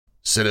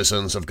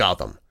citizens of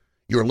Gotham.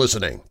 You're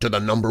listening to the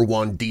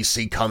 #1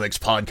 DC Comics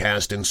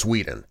podcast in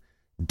Sweden,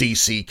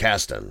 DC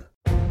Kasten.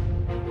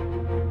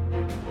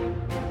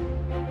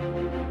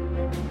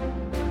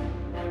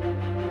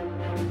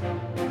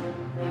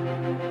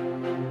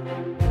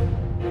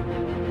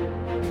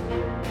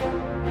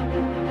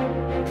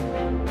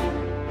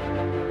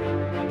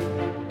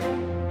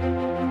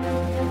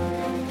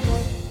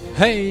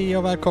 Hej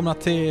och välkomna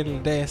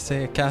till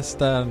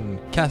DC-casten,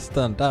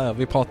 casten där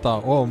vi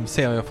pratar om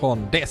serier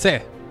från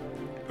DC.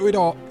 Och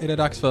idag är det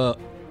dags för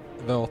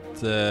vårt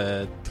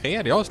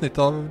tredje avsnitt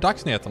av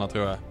Dagsnyheterna,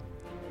 tror jag.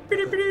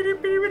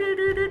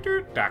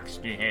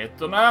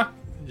 Dagsnyheterna?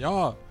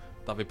 Ja,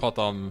 där vi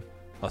pratar om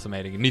vad som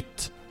är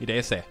nytt i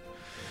DC.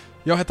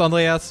 Jag heter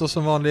Andreas och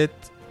som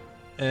vanligt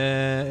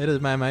är du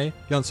med mig,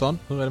 Jönsson.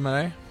 Hur är det med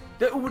dig?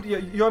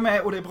 Jag är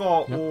med och det är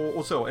bra, ja.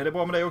 och så. Är det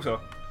bra med dig också?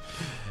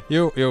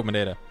 Jo, men det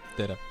är det.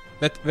 Det är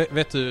det.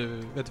 Vet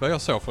du vad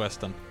jag såg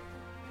förresten?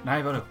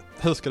 Nej, vadå?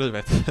 Hur ska du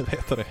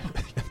veta det?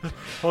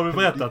 Har du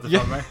berättat det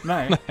för mig?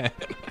 Nej.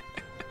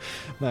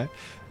 Nej.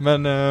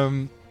 Men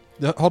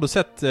har du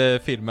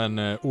sett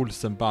filmen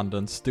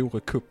Olsenbandens Store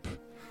Kupp?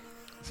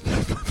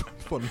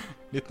 Från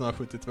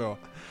 1972.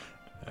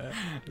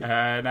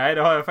 Nej,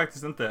 det har jag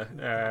faktiskt inte.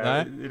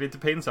 Nej. Det är lite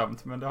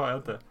pinsamt, men det har jag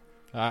inte.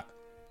 Nej,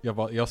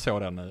 jag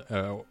såg den nu.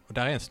 Och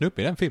där är en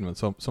snuppe i den filmen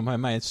som har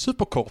med en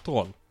superkort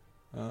roll.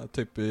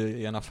 Typ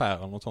i en affär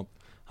eller något sånt.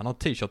 Han har en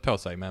t-shirt på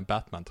sig med en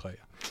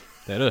Batman-tröja.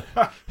 Det är du.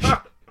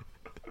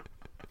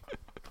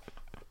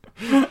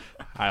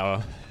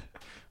 Ja,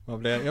 jag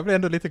blev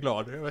ändå lite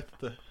glad. Jag vet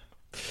inte.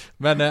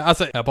 Men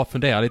alltså, jag bara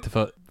funderar lite,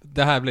 för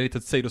det här blev lite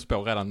ett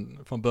sidospår redan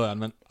från början.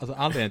 Men alltså,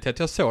 anledningen till att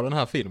jag såg den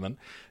här filmen,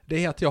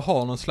 det är att jag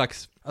har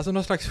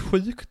någon slags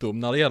sjukdom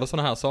när det gäller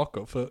sådana här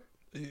saker. För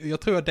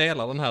jag tror jag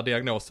delar den här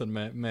diagnosen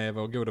med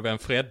vår gode vän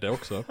Fredde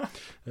också.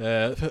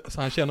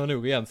 Så han känner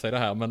nog igen sig i det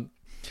här. Men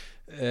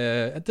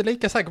inte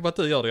lika säker på att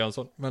du gör det,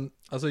 Jönsson. Men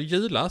alltså i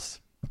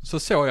julas så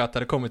såg jag att det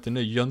hade kommit en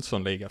ny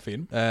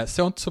Jönssonliga-film.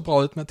 Såg inte så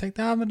bra ut, men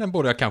tänkte men den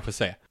borde jag kanske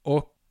se.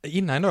 Och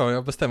innan då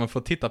jag bestämmer för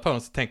att titta på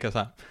den så tänker jag så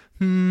här: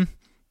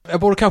 jag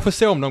borde kanske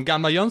se om de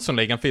gamla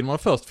Jönssonligan-filmerna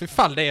först, för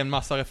ifall det är en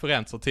massa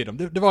referenser till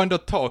dem. Det var ändå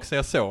ett tag sedan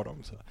jag såg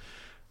dem. Så.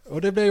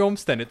 Och det blev ju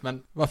omständigt,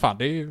 men vad fan,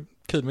 det är ju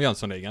kul med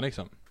Jönssonligan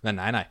liksom. Men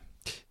nej.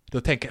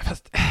 Då tänker jag,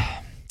 fast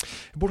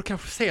jag borde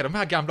kanske se de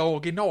här gamla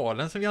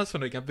originalen som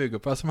Jönssonligan bygger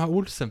på, alltså de här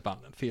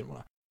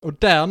Olsenbanden-filmerna. Och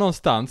där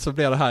någonstans så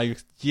blir det här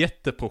ett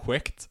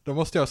jätteprojekt. Då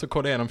måste jag alltså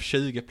kolla igenom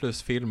 20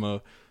 plus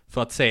filmer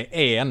för att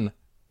se en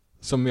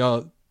som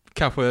jag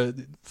kanske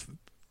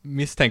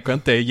misstänker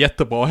inte är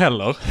jättebra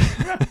heller.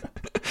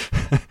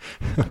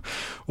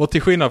 Och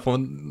till skillnad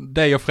från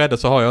dig och Fredde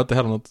så har jag inte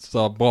heller något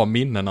så bra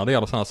minne när det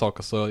gäller sådana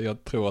saker. Så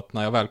jag tror att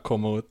när jag väl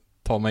kommer att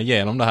ta mig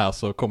igenom det här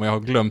så kommer jag ha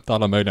glömt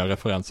alla möjliga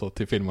referenser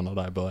till filmerna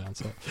där i början.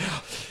 Så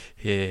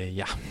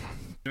ja.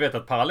 Du vet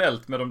att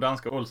parallellt med de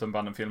danska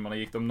Olsenbanden-filmerna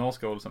gick de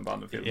norska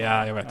Olsenbanden-filmerna.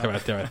 Ja, jag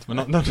vet. Men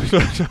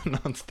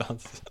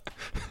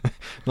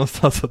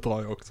någonstans så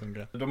drar jag också en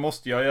grej. Då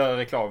måste jag göra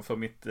reklam för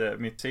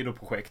mitt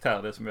sidoprojekt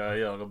här, det som jag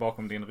gör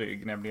bakom din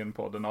rygg, nämligen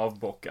podden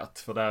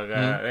Avbockat. För där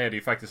är det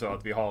ju faktiskt så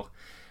att vi har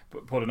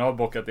podden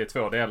Avbockat, det är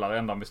 2 delar.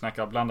 En där vi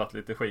snackar blandat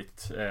lite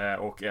skit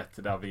och ett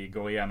där vi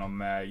går igenom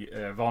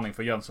varning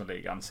för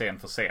Jönssonligan scen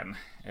för scen.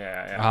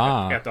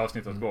 Ett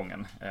avsnitt åt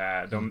gången.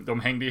 De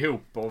hängde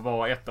ihop och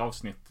var ett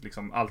avsnitt,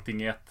 liksom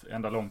allting i ett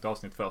enda långt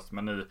avsnitt först.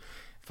 Men nu,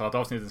 för att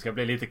avsnitten ska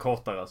bli lite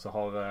kortare, så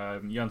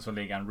har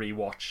Jönssonligan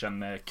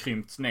rewatchen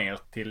krympts ner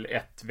till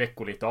ett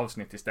veckoligt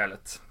avsnitt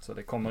istället. Så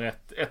det kommer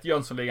ett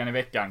Jönssonligan i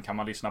veckan, kan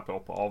man lyssna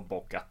på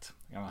Avbockat.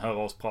 Kan man höra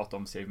oss prata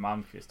om Siw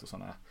Malmkvist och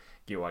sådana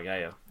goa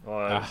grejer.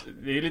 Och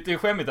det är lite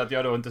skämmigt att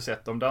jag då inte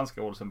sett de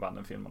danska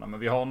Olsenbanden-filmerna, men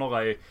vi har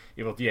några i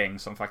vårt gäng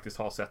som faktiskt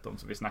har sett dem,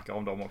 så vi snackar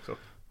om dem också.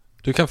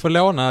 Du kan få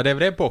låna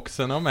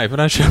DVD-boxen av mig, för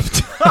den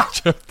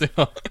köpte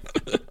jag.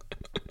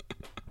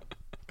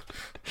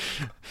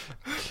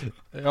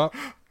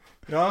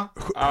 Ja.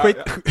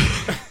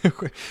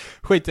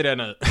 Skit i det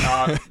nu.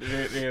 Ja,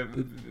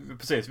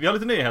 precis. Vi har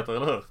lite nyheter,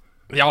 eller hur?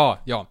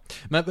 Ja.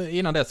 Men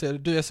innan dess,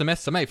 du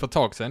smsade mig för ett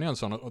tag sedan,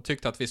 Jönsson, och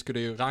tyckte att vi skulle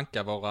ju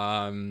ranka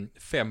våra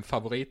 5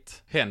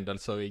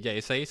 favorithändelser i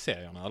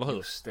JSA-serierna, eller hur?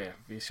 Just det.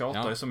 Vi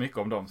tjatar ju så mycket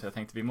om dem, så jag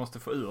tänkte vi måste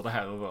få ur det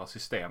här ur våra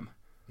system.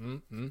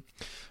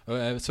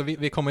 Så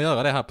vi kommer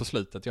göra det här på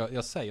slutet.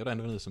 Jag säger det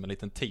nu som en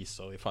liten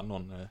teaser ifall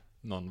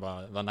någon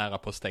var nära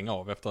på att stänga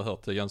av efter att ha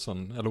hört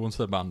Jönsson eller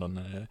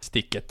Olsenbanden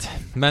sticket.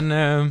 Men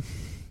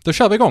då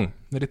kör vi igång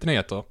med lite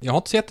nyheter. Jag har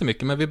inte så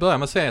jättemycket, men vi börjar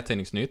med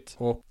serietidningsnytt.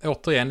 Och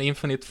återigen,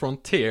 Infinite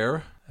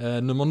Frontier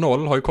nummer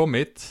 0 har ju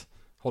kommit.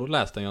 Har du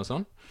läst den,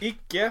 Jönsson?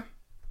 Icke.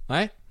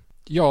 Nej.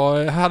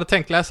 Jag hade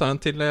tänkt läsa den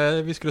till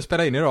vi skulle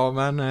spela in idag,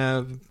 men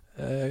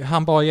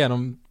han bara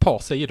igenom ett par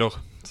sidor.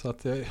 Så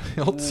att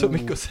jag har inte så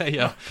mycket att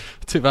säga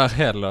tyvärr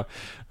heller.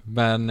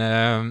 Men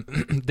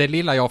det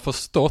lilla jag har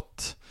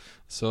förstått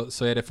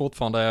så är det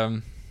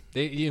fortfarande, det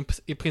är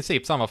i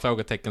princip samma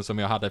frågetecken som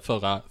jag hade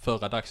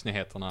förra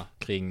dagsnyheterna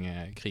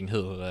kring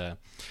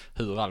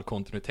hur all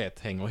kontinuitet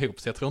hänger ihop.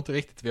 Så jag tror inte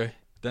riktigt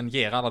den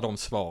ger alla de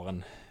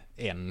svaren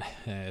än,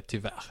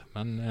 tyvärr.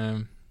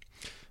 Men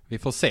vi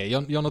får se.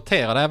 Jag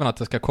noterade även att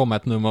det ska komma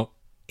ett nummer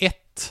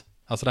 1.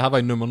 Alltså det här var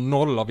ju nummer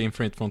 0 av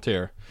Infinite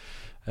Frontier.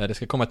 Det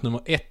ska komma ett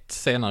nummer 1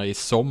 senare i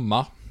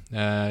sommar.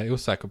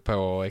 Osäker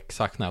på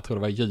exakt när, jag tror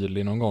det var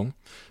juli någon gång.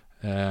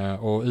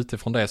 Och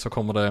utifrån det så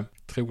kommer det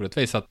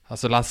troligtvis att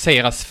alltså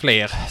lanseras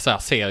fler så här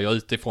serier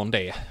utifrån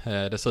det.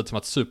 Det ser ut som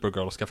att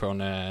Supergirl ska få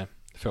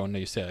en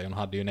ny serie. Hon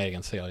hade ju en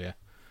egen serie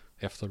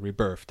efter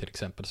Rebirth till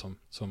exempel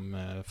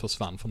som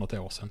försvann för något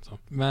år sedan. Så.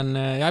 Men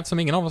eftersom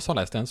ingen av oss har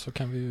läst den så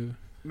kan vi ju...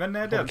 Men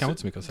den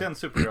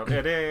Supergirl,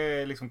 är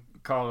det liksom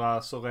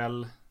Kara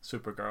Zor-El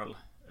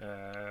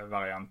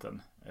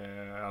Supergirl-varianten?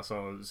 Alltså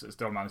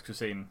Stålmans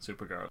kusin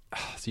Supergirl.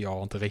 Alltså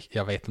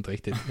jag vet inte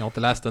riktigt. Jag har inte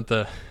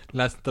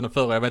läst den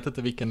förra. Jag vet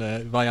inte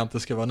vilken variant det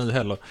ska vara nu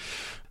heller.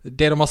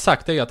 Det de har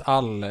sagt är ju att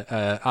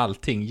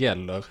allting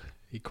gäller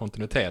i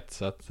kontinuitet.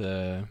 Så att...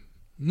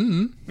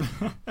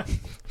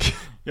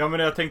 Ja, men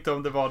jag tänkte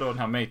om det var då den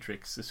här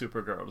Matrix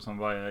Supergirl som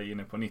var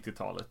inne på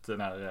 90-talet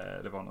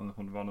när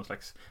hon var någon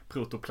slags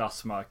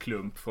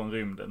protoplasma-klump från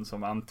rymden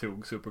som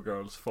antog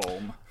Supergirls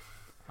form.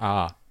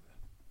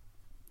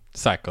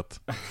 Säkert.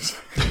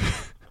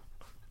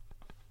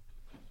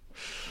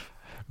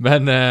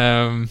 Men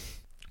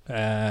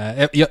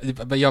jag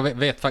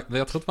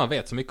tror inte man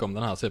vet så mycket om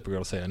den här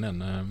Supergirl-serien än,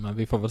 men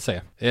vi får väl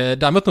se.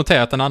 Däremot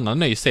noterar att en annan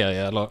ny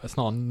serie, eller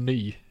snarare en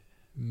ny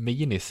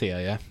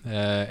miniserie,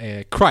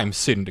 är Crime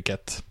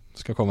Syndicate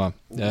ska komma.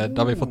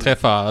 Där vi får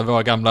träffa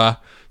våra gamla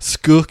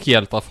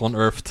skurkhjältar från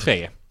Earth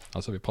 3.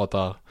 Alltså vi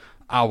pratar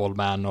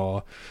Owlman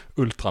och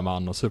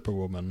Ultraman och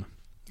Superwoman.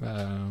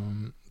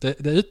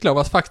 Det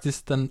utlovas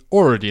faktiskt en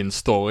origin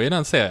story i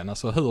den serien,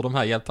 alltså hur de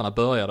här hjältarna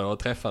började och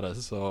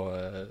träffades och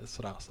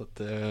sådär. Så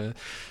att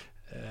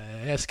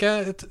jag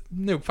ska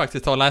nog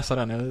faktiskt ta och läsa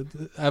den,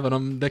 även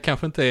om det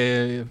kanske inte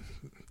är,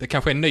 det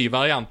kanske är en ny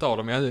variant av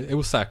dem, jag är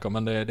osäker,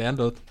 men det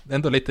är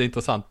ändå lite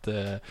intressant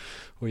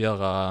att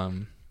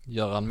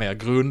göra en mer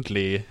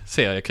grundlig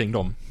serie kring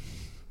dem.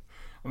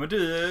 Ja, men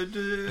du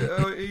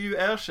är ju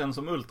erkänd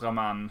som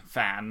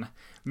Ultraman-fan.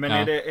 Men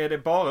är det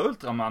bara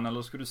Ultraman,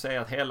 eller skulle du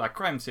säga att hela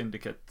Crime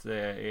Syndicate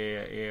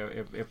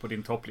är på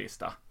din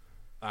topplista?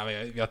 Ja,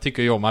 jag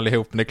tycker ju om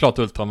allihop, men det är klart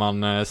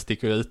Ultraman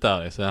sticker ut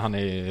där. Så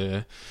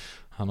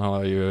han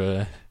har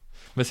ju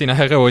med sina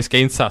heroiska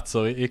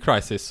insatser i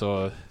Crisis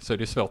så är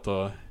det svårt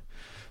att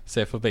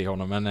se förbi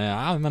honom.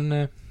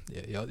 Men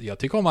jag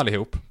tycker om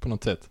allihop på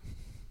något sätt.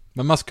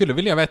 Men man skulle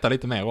vilja veta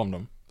lite mer om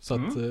dem. Så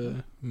att...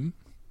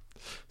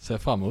 ser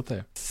fram emot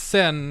det.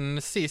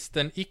 Sen sist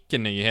en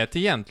icke-nyhet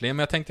egentligen,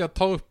 men jag tänkte jag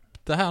tar upp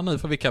det här nu,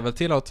 för vi kan väl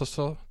tillåta oss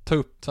att ta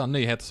upp så här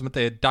nyheter som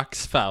inte är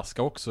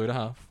dagsfärska också i det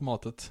här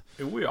formatet.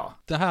 Oh ja.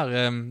 Det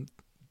här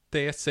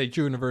DC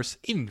Universe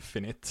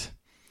Infinite.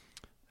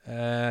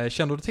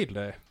 Känner du till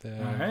det?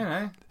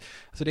 Nej.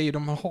 Alltså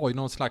de har ju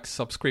någon slags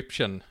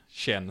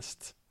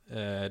subscription-tjänst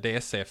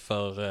DC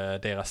för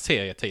deras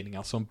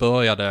serietidningar som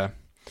började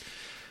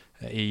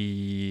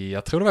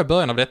jag tror det var i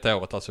början av detta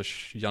året, alltså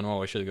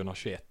januari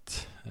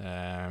 2021.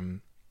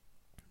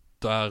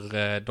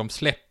 Där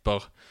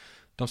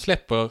de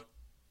släpper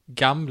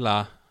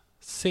gamla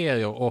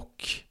serier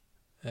och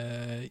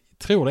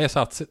tror det är så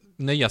att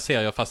nya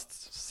serier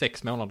fast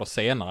 6 månader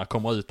senare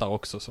kommer ut där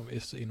också, som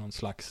i någon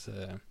slags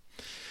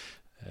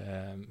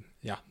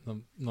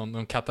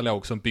någon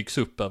katalog som byggs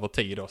upp över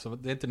tid då. Så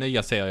det är inte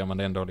nya serier, men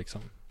det är ändå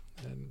liksom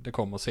det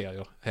kommer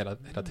serier hela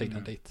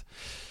tiden dit.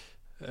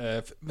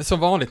 Som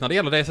vanligt när det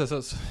gäller det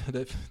så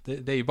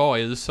det är ju bara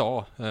i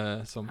USA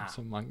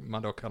som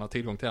man då kan ha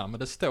tillgång till det här. Men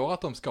det står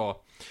att de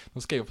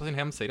skriver på sin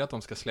hemsida att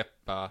de ska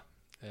släppa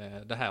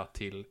det här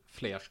till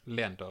fler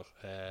länder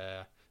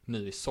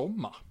nu i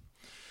sommar.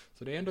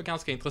 Så det är ändå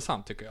ganska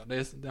intressant tycker jag.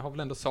 Det har väl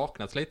ändå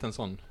saknats lite en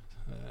sån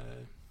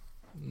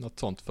något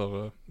sånt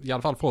för, i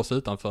alla fall för oss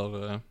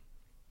utanför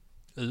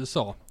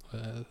USA,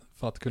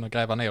 för att kunna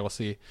gräva ner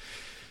oss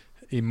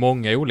i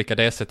många olika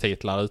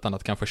DC-titlar utan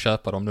att kanske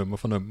köpa dem nummer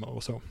för nummer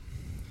och så.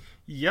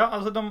 Ja,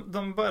 alltså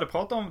de började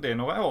prata om det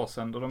några år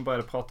sedan, då de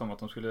började prata om att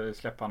de skulle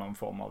släppa någon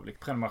form av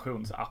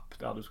prenumerationsapp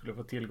där du skulle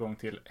få tillgång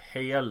till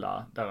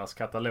hela deras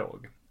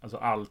katalog. Alltså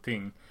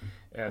allting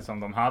som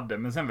de hade.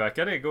 Men sen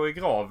verkar det gå i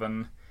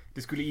graven.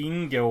 Det skulle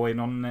ingå i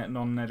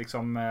någon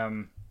liksom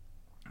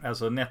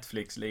alltså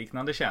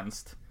Netflix-liknande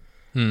tjänst.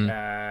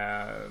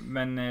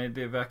 Men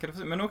det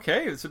verkade... Men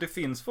okej, så det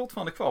finns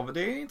fortfarande kvar.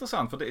 Det är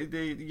intressant, för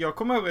jag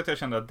kommer ihåg att jag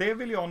kände att det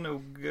vill jag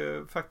nog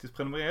faktiskt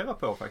prenumerera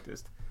på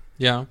faktiskt.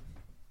 Ja,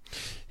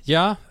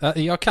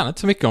 jag kan inte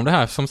så mycket om det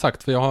här som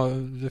sagt,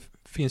 för det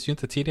finns ju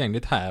inte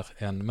tillgängligt här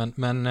än,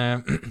 men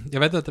jag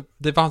vet att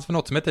det fanns för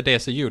något som hette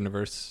DC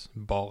Universe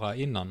bara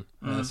innan,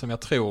 som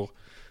jag tror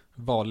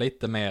var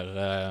lite mer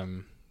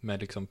med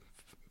liksom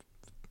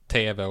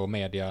tv och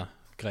media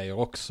grejer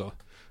också.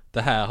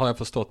 Det här har jag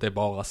förstått, det är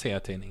bara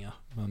serietidningar.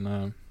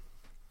 Men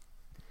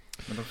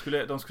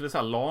de skulle så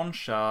här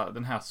launcha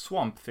den här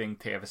Swamp Thing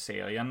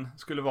tv-serien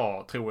skulle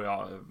vara, tror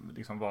jag,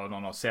 liksom vara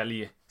någon av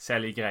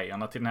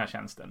säljgrejerna till den här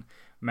tjänsten.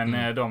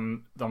 Men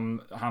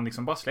de hann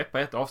liksom bara släppa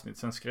ett avsnitt,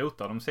 sen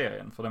skrotade de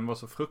serien. För den var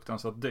så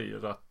fruktansvärt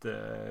dyr att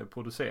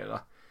producera.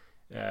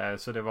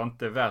 Så det var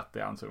inte värt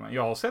det, ansåg man.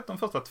 Jag har sett de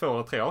första 2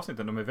 eller 3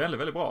 avsnitten, de är väldigt,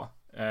 väldigt bra.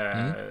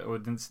 Och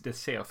det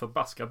ser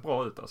förbaskat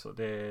bra ut alltså.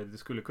 Det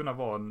skulle kunna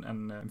vara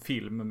en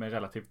film med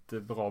relativt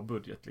bra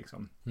budget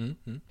liksom.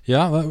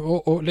 Ja,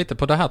 och lite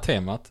på det här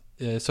temat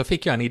så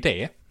fick jag en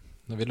idé.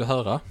 Nu vill du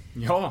höra?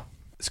 Ja.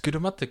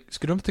 Skulle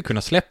de inte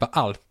kunna släppa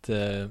allt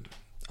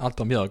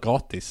de gör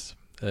gratis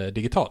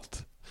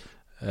digitalt?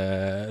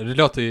 Det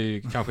låter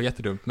ju kanske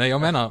jättedumt, men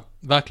jag menar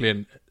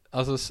verkligen,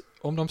 alltså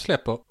om de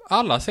släpper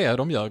alla serier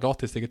de gör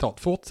gratis digitalt,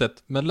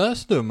 fortsätt med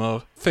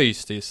lösnummer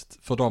fysiskt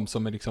för de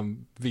som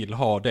liksom vill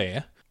ha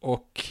det.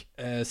 Och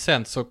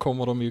sen så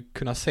kommer de ju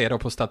kunna se då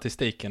på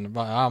statistiken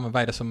vad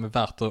är det som är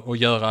värt att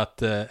göra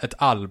ett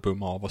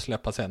album av och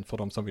släppa sen för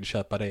de som vill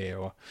köpa det.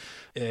 Och,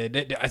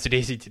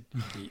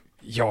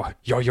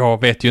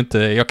 jag vet ju inte,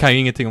 jag kan ju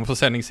ingenting om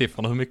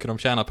försäljningssiffrorna, hur mycket de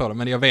tjänar på det,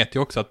 men jag vet ju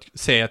också att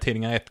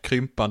serietidningar är ett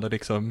krympande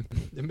liksom,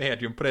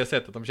 medium på det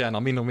sättet, de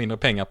tjänar mindre och mindre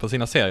pengar på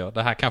sina serier.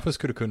 Det här kanske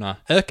skulle kunna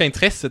öka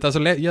intresset, alltså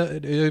det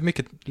är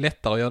mycket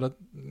lättare att göra det,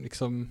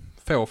 liksom,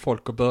 få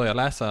folk att börja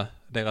läsa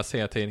deras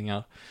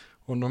serietidningar.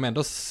 Om de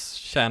ändå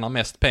tjänar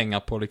mest pengar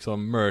på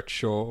liksom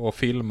merch och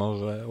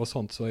filmer och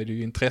sånt, så är det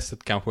ju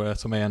intresset kanske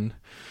som är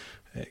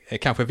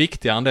kanske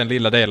viktigare än den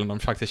lilla delen de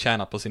faktiskt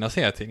tjänar på sina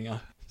serietidningar.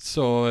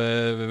 Så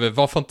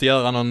varför inte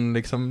göra någon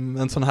liksom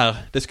en sån här,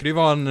 det skulle ju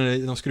vara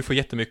de skulle få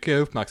jättemycket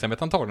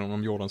uppmärksamhet antagligen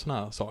om de gjorde en sån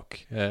här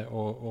sak.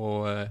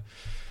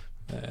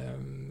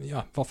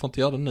 Varför inte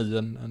göra det nu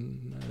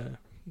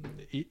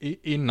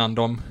innan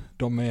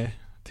de är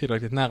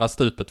tillräckligt nära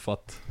stupet för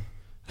att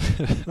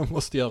de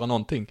måste göra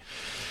någonting.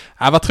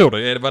 Vad tror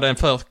du? Var det en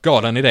för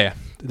galen idé?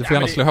 Du får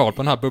gärna slå hål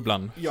på den här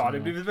bubblan. Jag hade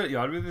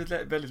blivit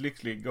väldigt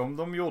lycklig om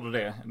de gjorde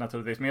det,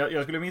 naturligtvis. Men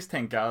jag skulle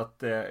misstänka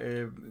att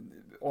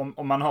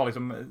om man har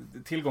liksom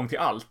tillgång till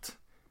allt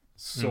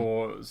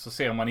så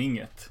ser man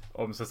inget.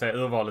 Om så att säga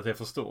urvalet är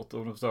för stort,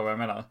 om du förstår vad jag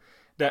menar.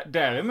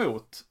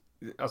 Däremot,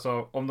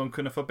 alltså om de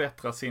kunde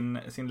förbättra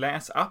sin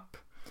läsapp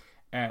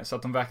så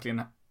att de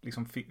verkligen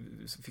liksom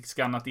fick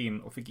skannat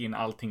in och fick in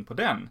allting på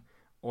den.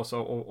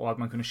 Och att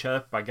man kunde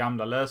köpa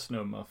gamla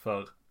lösnummer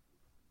för,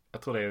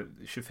 jag tror det är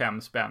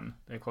 25 spänn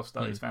det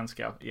kostar i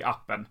svenska i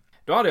appen.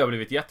 Då hade jag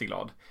blivit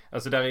jätteglad.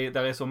 Alltså där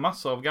är så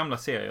massor av gamla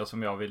serier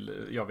som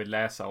jag vill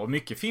läsa, och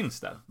mycket finns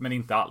där, men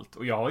inte allt.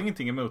 Och jag har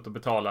ingenting emot att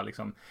betala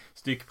liksom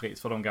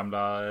styckpris för de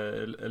gamla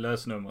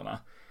lösnumren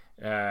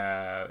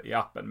i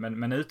appen.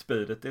 Men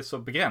utbudet är så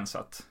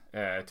begränsat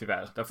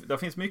tyvärr. Där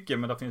finns mycket,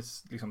 men där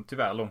finns liksom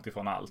tyvärr långt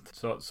ifrån allt.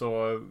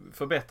 Så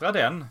förbättra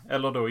den,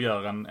 eller då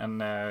gör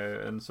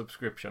en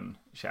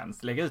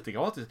subscription-tjänst. Lägga ut det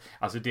gratis.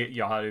 Alltså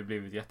jag hade ju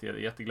blivit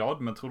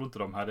jätteglad, men tror du inte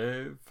de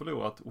hade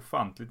förlorat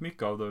ofantligt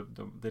mycket av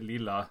det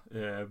lilla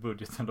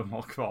budgeten de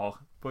har kvar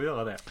på att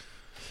göra det?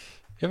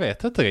 Jag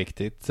vet inte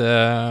riktigt.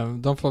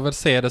 De får väl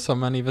se det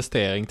som en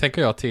investering,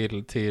 tänker jag,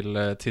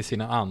 till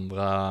sina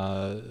andra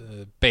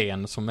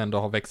ben som ändå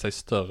har växt sig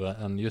större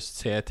än just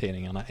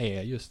serietidningarna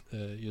är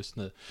just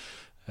nu.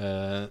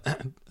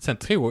 Sen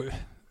tror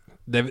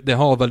det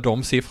har väl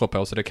de siffror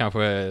på, så det kanske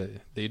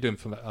det är dumt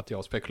för att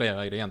jag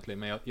spekulerar i det egentligen,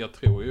 men jag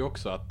tror ju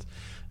också att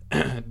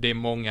det är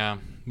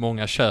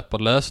många köper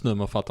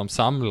lösnummer för att de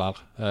samlar,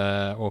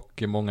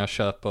 och många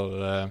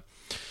köper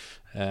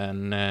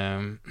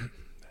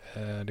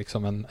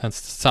liksom en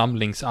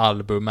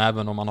samlingsalbum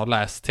även om man har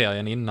läst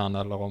serien innan,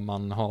 eller om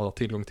man har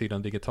tillgång till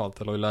den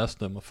digitalt eller i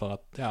lösnummer, för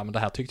att men det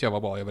här tyckte jag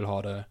var bra, jag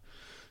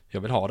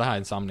vill ha det här i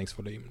en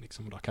samlingsvolym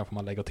liksom. Där kanske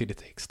man lägger till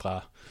lite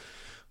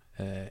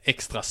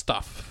extra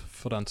stuff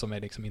för den som är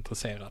liksom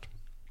intresserad.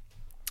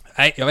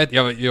 Nej, jag vet,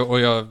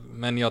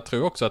 men jag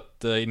tror också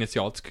att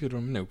initialt skulle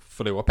de nog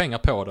förlora pengar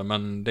på det,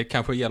 men det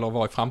kanske gäller att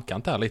vara i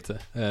framkant där lite,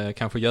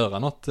 kanske göra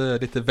något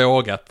lite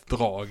vågat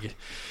drag.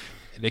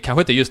 Det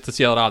kanske inte just att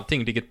göra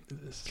allting,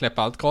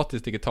 släppa allt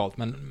gratis digitalt,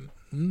 men...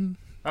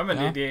 Ja,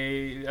 men det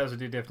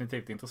är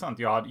definitivt intressant.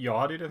 Jag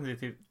hade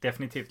ju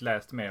definitivt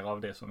läst mer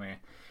av det som är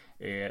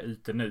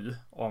ute nu,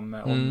 om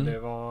det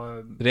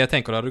var... Det jag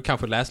tänker, då hade du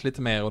kanske läst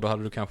lite mer, och då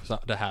hade du kanske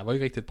sagt, det här var ju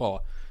riktigt bra.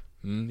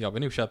 Jag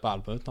vill nog köpa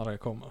albumet när det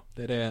kommer.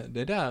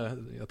 Det är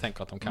där jag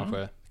tänker att de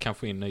kanske kan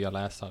få in nya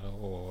läsare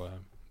och...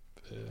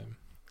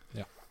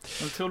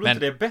 Men tror du inte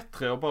det är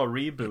bättre att bara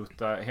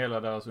reboota hela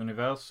deras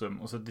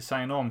universum och så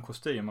designa om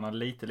kostymerna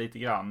lite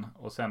grann,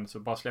 och sen så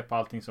bara släppa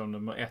allting som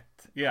nummer 1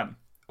 igen?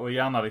 Och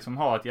gärna liksom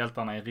ha att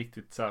hjältarna är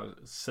riktigt så här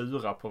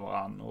sura på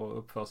varann och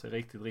uppför sig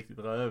riktigt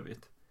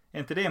rövigt. Är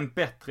inte det en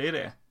bättre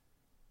idé?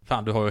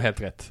 Fan, du har ju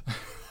helt rätt.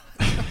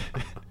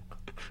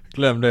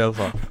 Glöm det jag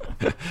sa.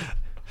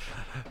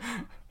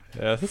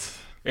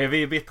 Yes. Är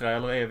vi bittra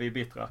eller är vi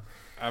bittra?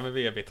 Ja, men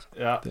vi är bittra.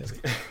 Ja.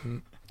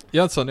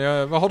 Jönsson,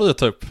 vad har du att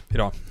ta upp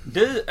idag?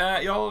 Du,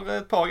 jag har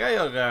ett par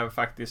grejer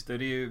faktiskt. Det är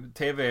ju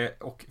tv-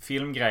 och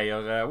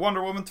filmgrejer.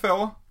 Wonder Woman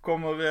 2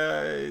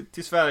 kommer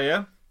till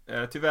Sverige.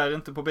 Tyvärr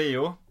inte på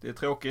bio. Det är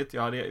tråkigt.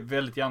 Jag hade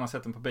väldigt gärna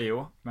sett den på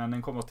bio. Men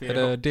den kommer till... Är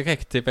det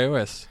direkt till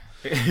VHS?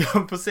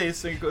 Ja,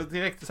 precis.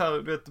 Direkt så här,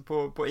 du vet,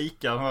 på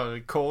Ica, de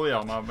här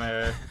korgarna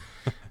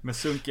med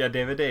sunkiga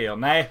DVDer.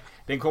 Nej,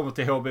 den kommer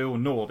till HBO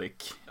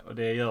Nordic. Och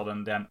det gör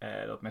den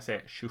låt mig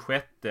säga,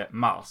 26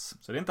 mars.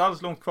 Så det är inte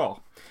alls långt kvar.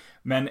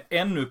 Men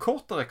ännu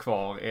kortare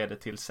kvar är det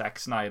till Zack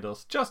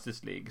Snyders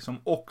Justice League,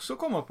 som också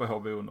kommer på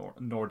HBO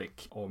Nordic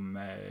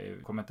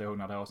jag kommer inte ihåg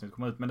när det här avsnittet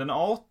kommer ut, men den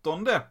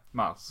 18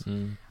 mars.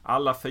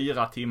 Alla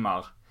 4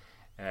 timmar.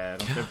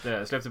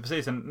 De släppte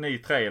precis en ny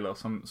trailer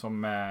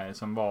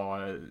som var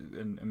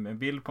en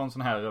bild på en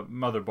sån här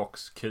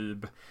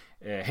Motherbox-kub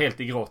helt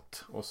i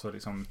grått, och så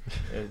liksom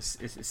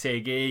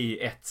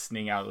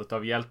CGI-etsningar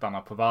utav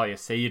hjältarna på varje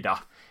sida.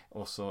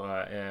 Och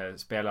så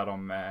spelar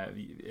de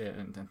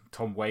en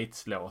Tom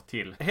Waits-låt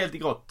till. Helt i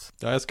grått.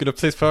 Ja, jag skulle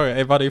precis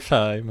fråga, var det i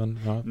färg? Men,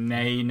 ja.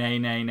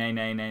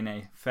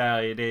 Nej.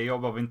 Färg, det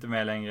jobbar vi inte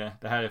med längre.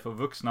 Det här är för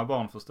vuxna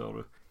barn, förstår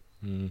du.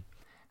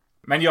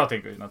 Men jag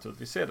tänker ju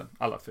naturligtvis se den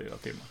alla 4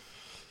 timmar.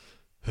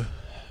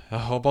 Jag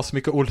har bara så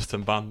mycket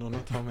Olsenband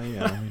att ta mig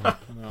igenom.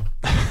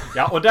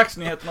 Ja, och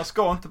dagsnyheterna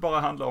ska inte bara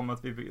handla om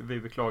att vi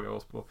beklagar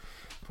oss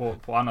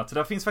på annat. Så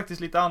där finns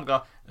faktiskt lite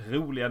andra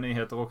roliga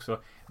nyheter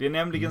också. Det är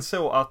nämligen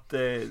så att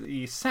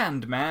i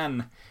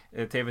Sandman,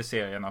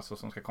 tv-serien alltså,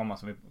 som ska komma,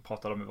 som vi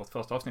pratade om i vårt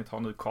första avsnitt, har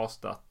nu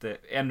castat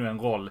ännu en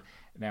roll.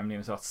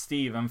 Nämligen så att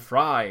Stephen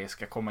Fry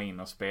ska komma in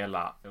och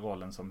spela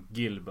rollen som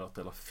Gilbert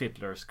eller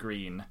Fiddler's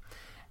Green.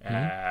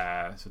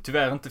 Så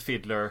tyvärr inte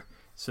Fiddler,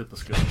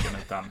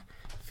 superskurken, utan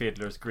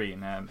Fiddler's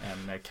Green, en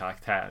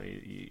karaktär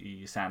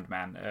i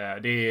Sandman.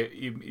 Det är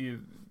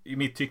i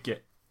mitt tycke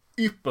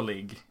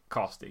ypperlig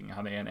casting.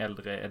 Han är en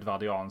äldre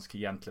edvardiansk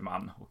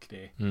gentleman, och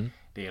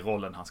det är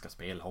rollen han ska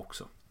spela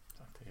också.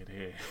 Så att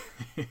det är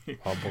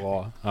ja,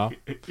 bra. Ja.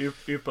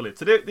 Ypperligt.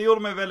 Så det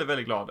gjorde mig väldigt,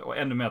 väldigt glad, och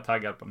ännu mer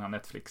taggad på den här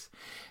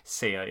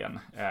Netflix-serien.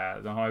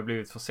 Den har ju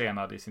blivit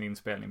försenad i sin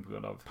inspelning på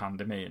grund av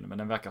pandemin, men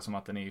den verkar som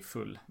att den är i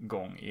full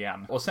gång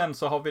igen. Och sen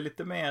så har vi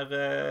lite mer,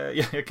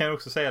 jag kan ju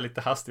också säga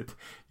lite hastigt,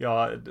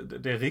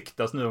 det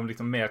ryktas nu om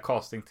liksom mer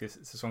casting till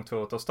säsong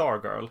 2 av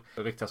Stargirl.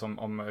 Det ryktas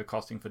om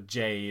casting för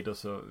Jade och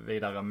så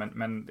vidare,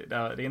 men det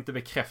är inte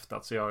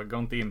bekräftat, så jag går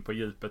inte in på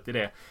djupet i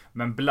det.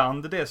 Men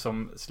bland det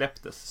som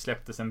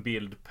släpptes en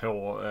bild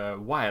på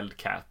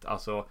Wildcat,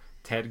 alltså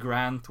Ted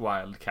Grant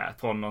Wildcat,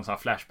 från någon sån här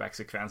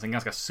flashback-sekvens, en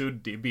ganska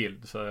suddig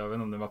bild, så jag vet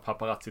inte om det var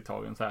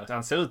paparazzi-tagen så här.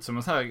 Han ser ut som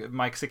en sån här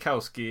Mike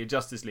Sekowsky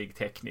Justice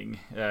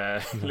League-teckning,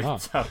 lite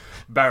så här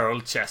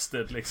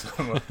barrel-chested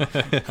liksom.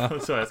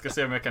 Så jag ska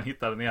se om jag kan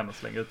hitta den igen och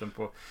slänga ut den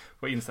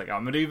på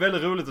Instagram. Men det är ju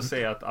väldigt roligt att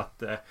se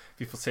att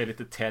vi får se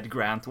lite Ted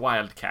Grant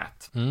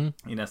Wildcat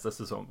i nästa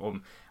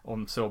säsong,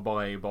 om så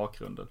bara är i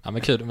bakgrunden. Ja,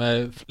 men kul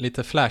med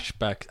lite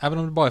flashbacks, även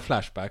om det bara är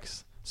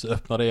flashbacks, så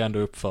öppnar det ändå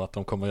upp för att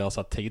de kommer att göra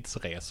så här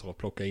tidsresor och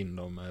plocka in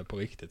dem på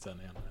riktigt sen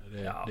igen.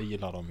 Det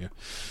gillar de ju.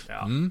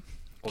 Ja.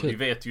 Och vi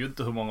vet ju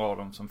inte hur många av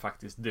dem som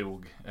faktiskt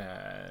dog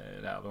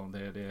där.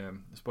 Det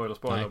spoiler,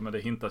 nej, men det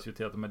hintas ju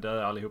till att de är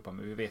döda allihopa,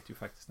 men vi vet ju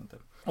faktiskt inte.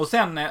 Och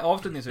sen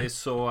avslutningsvis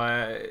så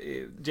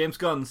James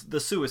Gunn's The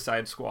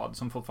Suicide Squad,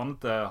 som fortfarande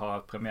inte har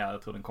haft premiär,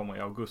 jag tror den kommer i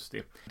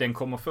augusti. Den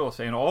kommer få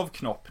sig en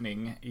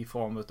avknoppning i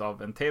form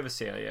av en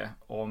tv-serie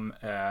om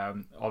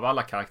av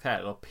alla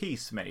karaktärer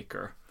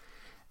Peacemaker.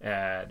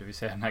 Det vill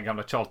säga den här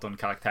gamla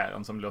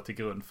Charlton-karaktären som låg till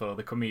grund för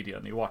The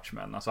Comedian i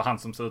Watchmen. Alltså han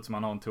som ser ut som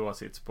han har en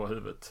toasits på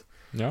huvudet.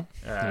 Ja.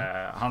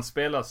 Han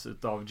spelas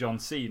utav John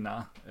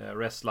Cena,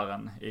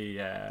 wrestlaren i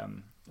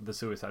The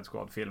Suicide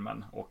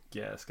Squad-filmen, och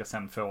ska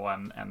sen få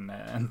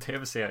en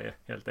tv-serie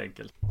helt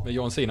enkelt. Med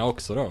John Cena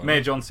också då?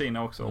 Med John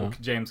Cena också, och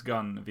James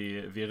Gunn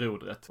vid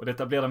rodret. Och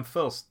detta blir den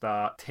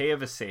första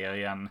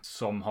tv-serien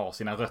som har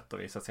sina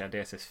rötter i, så att säga,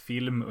 DCs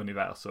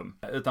filmuniversum.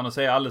 Utan att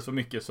säga alldeles för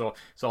mycket så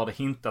har det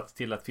hintat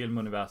till att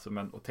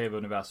filmuniversumen och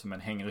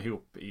tv-universumen hänger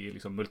ihop i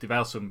liksom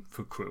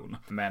multiversumfunktion.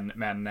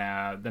 Men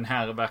den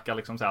här verkar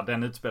liksom så här,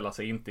 den utspelar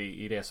sig inte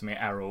i det som är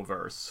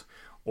Arrowverse.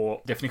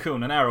 Och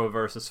definitionen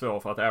Arrowverse är svår,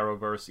 för att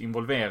Arrowverse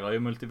involverar ju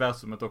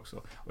multiversumet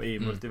också. Och i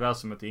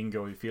multiversumet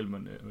ingår ju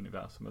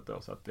filmuniversumet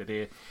då. Så att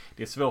det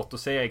är svårt att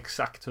säga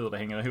exakt hur det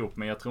hänger ihop.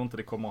 Men jag tror inte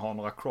det kommer ha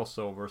några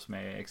crossovers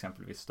med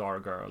exempelvis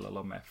Stargirl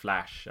eller med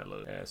Flash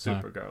eller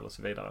Supergirl och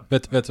så vidare.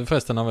 Vet du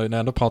förresten, när vi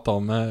ändå pratar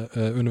om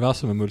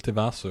universum och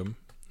multiversum,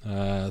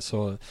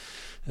 så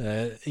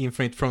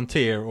Infinite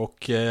Frontier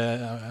och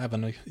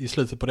även i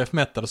slutet på Death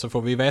Metal så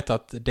får vi veta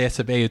att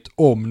DC är ett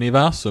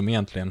omniversum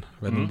egentligen.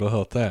 Jag vet inte om du har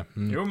hört det.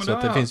 Jo, så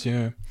att det finns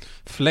ju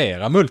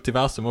flera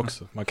multiversum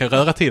också. Man kan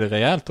röra till det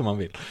rejält om man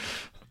vill.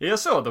 Jag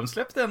såg, de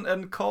släppte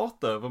en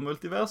karta över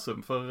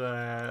multiversum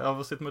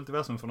över sitt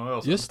multiversum för några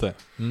år sedan. Just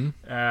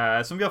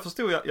det. Som jag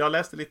förstod, jag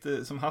läste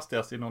lite som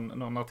hastigast i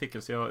någon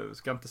artikel, så jag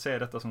ska inte säga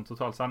detta som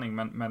total sanning,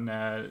 men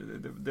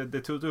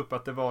det tog upp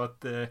att det var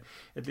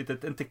ett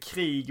litet, inte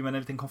krig, men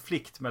en liten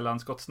konflikt mellan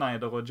Scott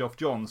Snyder och Geoff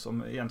Johns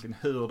om egentligen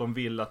hur de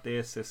vill att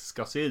DC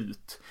ska se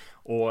ut.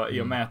 Och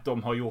i och med att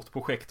de har gjort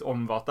projekt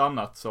om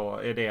vartannat så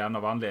är det en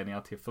av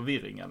anledningarna till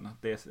förvirringen.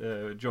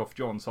 Geoff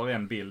Johns har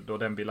en bild och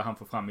den ville han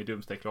få fram i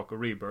Doomsday Clock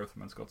och Rebirth,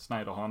 men Scott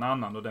Snyder har en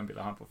annan och den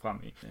ville han få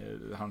fram i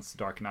hans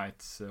Dark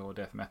Knights och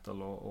Death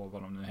Metal och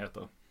vad de nu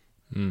heter.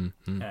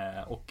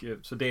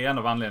 Så det är en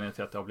av anledningarna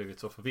till att det har blivit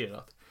så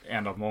förvirrat.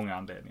 En av många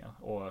anledningar.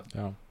 Och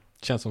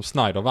känns som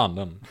Snyder vann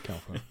den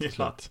kanske till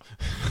slut.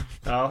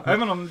 Ja,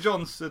 även om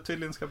Johns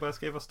tydligen ska börja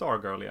skriva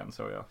Stargirl igen,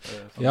 så jag.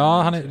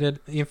 Ja,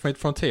 Infinite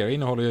Frontier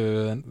innehåller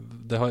ju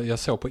jag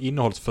såg på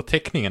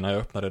innehållsförteckningen när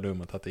jag öppnade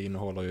numret att det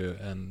innehåller ju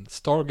en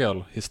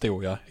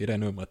Stargirl-historia i det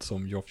numret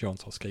som Geoff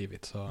Johns har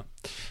skrivit. Så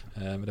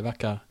men det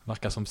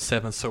verkar som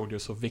Seven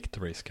Soldiers of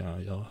Victory ska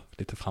göra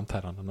lite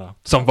framträdanden där.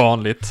 Som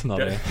vanligt när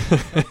det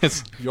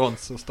är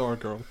Johns och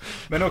Stargirl.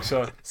 Men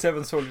också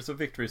Seven Soldiers of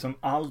Victory som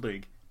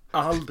aldrig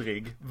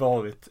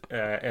varit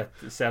ett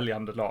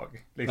säljande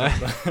lag.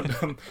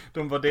 Liksom.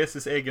 De var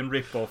DCs egen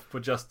rip-off på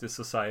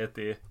Justice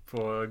Society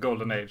på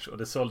Golden Age och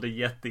det sålde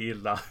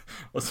jätteilla.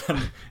 Och sen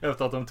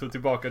efter att de tog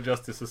tillbaka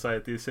Justice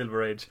Society i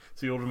Silver Age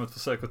så gjorde de ett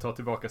försök att ta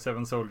tillbaka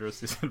Seven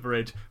Soldiers i Silver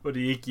Age och det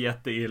gick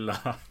jätteilla.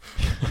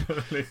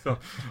 Liksom.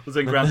 Och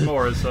sen Grant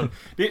Morrison.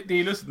 Det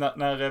är lustigt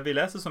när vi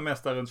läser som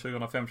mest där runt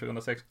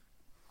 2005-2006.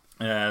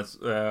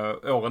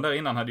 Åren där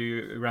innan hade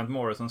ju Grant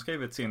Morrison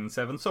skrivit sin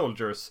Seven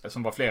Soldiers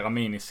som var flera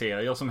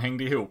miniserier som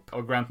hängde ihop,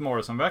 och Grant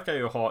Morrison verkar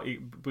ju ha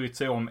brytt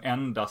sig om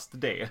endast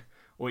det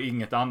och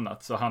inget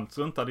annat, så han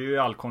struntade ju i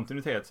all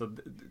kontinuitet. Så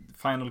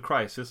Final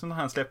Crisis när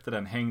han släppte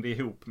den hängde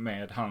ihop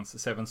med hans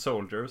Seven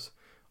Soldiers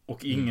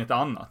och inget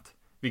annat,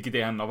 vilket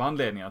är en av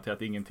anledningarna till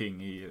att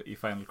ingenting i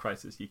Final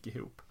Crisis gick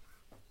ihop.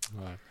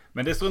 Nej.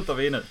 Men det struntar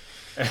vi i nu.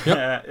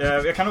 Ja.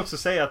 Jag kan också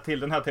säga att till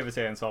den här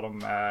tv-serien så har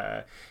de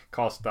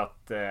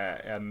castat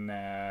en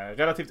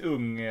relativt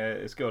ung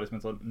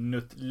skådespelare som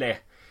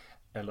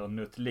heter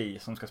Nut Lee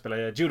som ska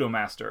spela Judo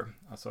Master,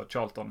 alltså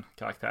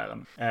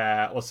Charlton-karaktären.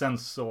 Och sen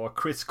så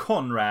Chris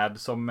Conrad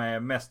som är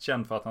mest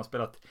känd för att han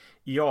spelat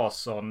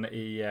Jason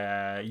i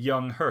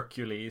Young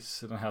Hercules,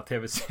 den här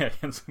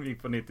tv-serien som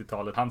gick på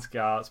 90-talet. Han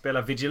ska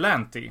spela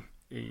Vigilante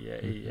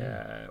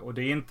och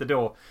det är inte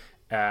då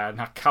den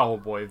här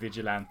cowboy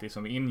vigilante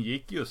som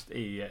ingick just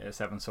i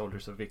Seven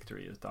Soldiers of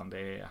Victory, utan det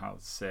är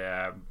hans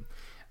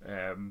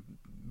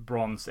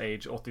Bronze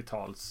Age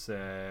 80-tals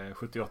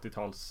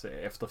 70-80-tals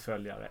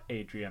efterföljare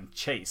Adrian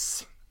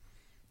Chase.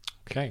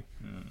 Okej.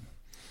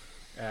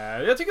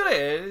 Jag tycker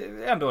det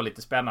är ändå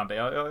lite spännande.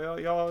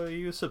 Jag är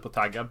ju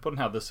supertaggad på den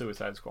här The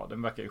Suicide Squad.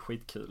 Den verkar ju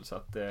skitkul, så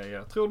att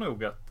jag tror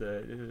nog att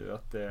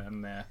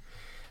en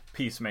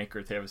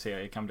Peacemaker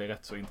tv-serie kan bli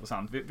rätt så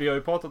intressant. Vi har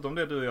ju pratat om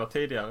det du och jag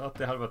tidigare, att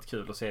det hade varit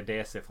kul att se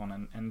DC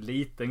från en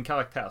liten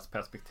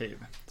karaktärsperspektiv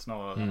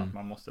snarare än att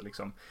man måste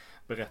liksom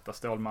berätta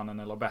Stålmannen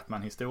eller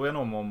Batman-historien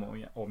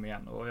om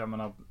igen. Och jag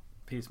menar,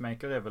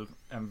 Peacemaker är väl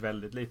en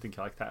väldigt liten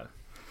karaktär.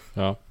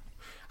 Ja.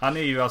 Han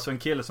är ju alltså en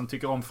kille som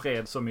tycker om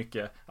fred så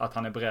mycket att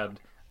han är beredd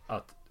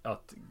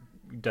att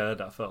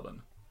döda för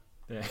den.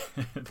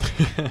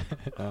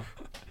 Ja.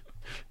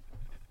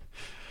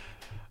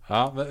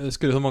 Ja,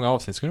 hur många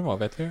avsnitt skulle det vara,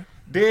 vet du?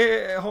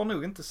 Det har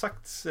nog inte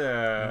sagts,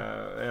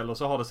 eller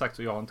så har det sagts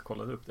och jag har inte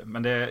kollat upp det.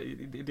 Men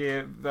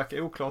det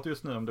verkar oklart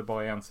just nu om det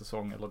bara är en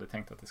säsong eller det är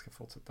tänkt att det ska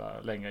fortsätta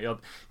längre.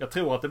 Jag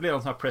tror att det blir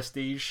en sån här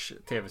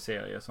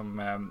prestige-tv-serie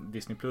som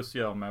Disney Plus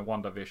gör med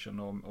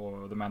WandaVision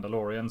och The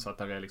Mandalorian, så att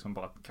det är liksom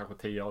bara kanske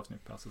 10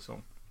 avsnitt per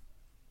säsong.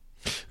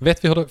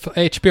 Vet vi hur det,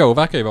 för HBO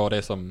verkar ju vara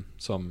det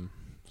som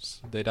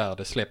det är där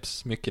det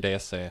släpps mycket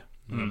DC,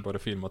 både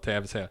film och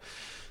tv-serier.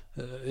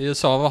 I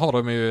USA har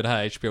de ju det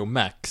här HBO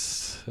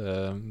Max.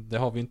 Det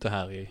har vi inte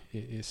här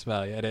i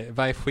Sverige.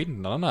 Vad är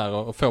skillnaden här?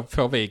 Och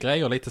får vi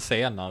grejer lite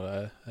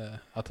senare?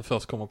 Att det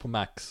först kommer på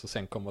Max och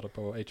sen kommer det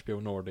på HBO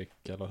Nordic?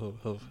 Eller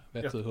hur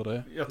vet du hur det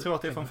är? Jag tror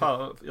att det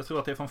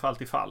är från fall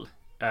till fall.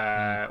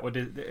 Och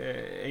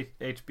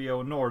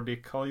HBO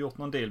Nordic har gjort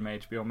någon deal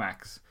med HBO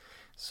Max.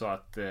 Så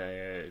att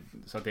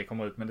det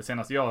kommer ut. Men det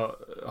senaste jag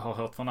har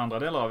hört från andra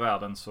delar av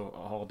världen så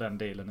har den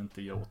dealen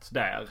inte gjorts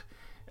där.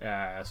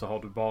 Så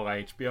har du bara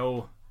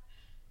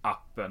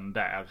HBO-appen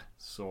där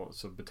så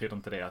betyder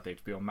inte det att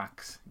HBO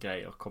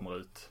Max-grejer kommer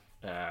ut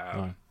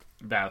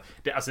där.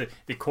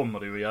 Det kommer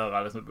det ju att göra.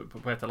 Alltså,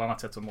 på ett eller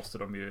annat sätt så måste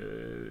de ju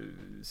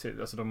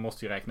de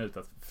måste ju räkna ut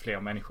att fler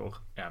människor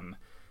än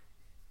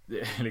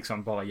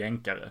liksom bara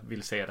jänkare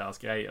vill se deras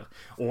grejer.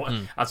 Och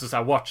alltså så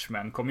här,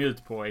 Watchmen kom ju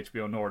ut på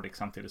HBO Nordic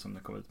samtidigt som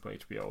den kom ut på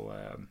HBO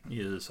i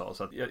USA.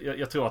 Så att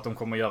jag tror att de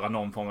kommer göra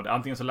någon form av det.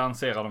 Antingen så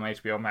lanserar de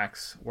HBO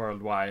Max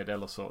worldwide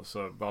eller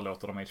så bara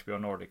låter de HBO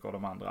Nordic och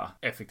de andra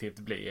effektivt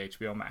bli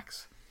HBO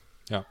Max.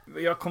 Ja.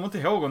 Jag kommer inte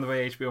ihåg om det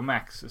var HBO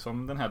Max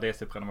som den här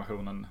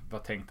DC-prenumerationen var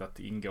tänkt att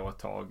ingå ett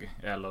tag.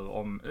 Eller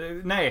om...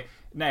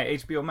 Nej,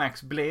 HBO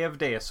Max blev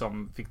det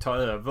som fick ta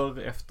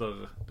över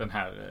efter den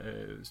här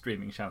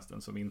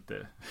streamingtjänsten som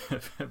inte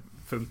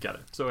funkade.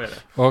 Så är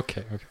det.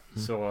 Okej.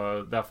 Så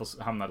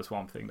därför hamnade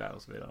Swamp Thing där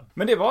och så vidare.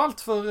 Men det var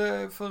allt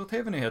för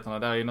tv-nyheterna.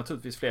 Där är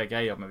naturligtvis fler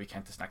grejer, men vi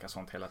kan inte snacka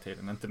sånt hela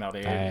tiden. Inte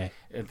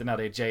när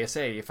det är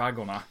JSA i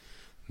faggorna.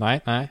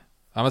 Nej.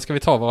 Ja, men ska vi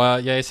ta våra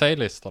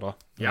JSA-listor då?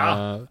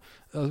 Ja.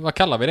 Vad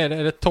kallar vi det?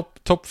 Är det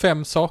topp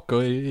 5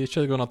 saker i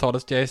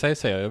 2000-talets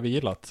JSA-serier vi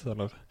gillat?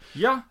 Eller?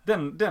 Ja,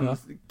 den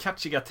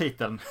catchiga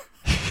titeln.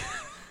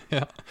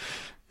 Ja.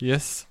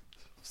 Yes.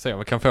 Se om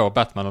vi kan få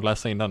Batman att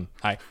läsa in den.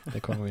 Nej, det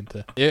kommer vi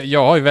inte.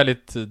 Jag har ju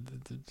väldigt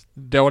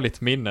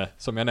dåligt minne,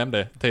 som jag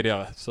nämnde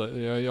tidigare. Så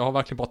jag har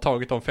verkligen bara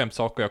tagit de 5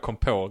 saker jag kom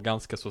på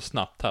ganska så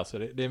snabbt här. Så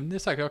det är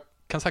säkert, jag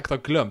kan säkert ha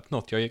glömt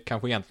något jag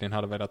kanske egentligen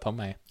hade velat ha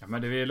med. Ja,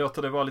 men vi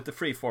låter det vara lite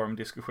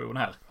freeform-diskussion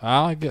här.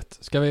 Ja,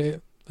 gött.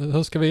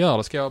 Hur ska vi göra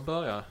det? Ska jag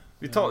börja?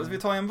 Vi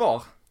tar en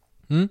var.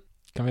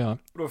 Kan vi göra.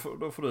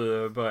 Då får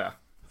du börja.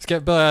 Ska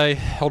jag börja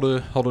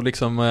har du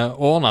liksom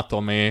ordnat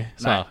dem i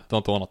så här? Du har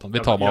inte ordnat dem. Vi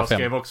tar bara 5. Jag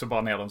skrev också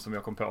bara ner dem som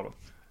jag kom på dem.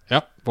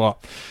 Ja, bra.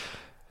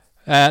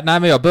 Nej,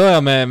 men jag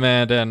börjar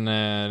med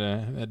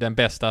den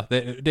bästa.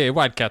 Det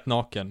är Wildcat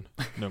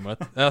naken-numret.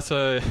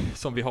 Alltså,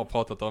 som vi har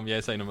pratat om,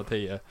 JSA nummer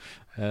 10.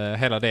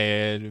 Hela det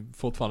är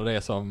fortfarande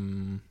det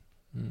som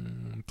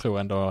tror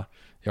ändå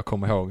jag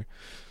kommer ihåg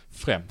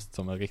främst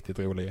som en riktigt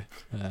rolig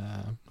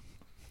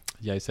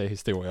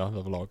JSA-historia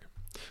överlag.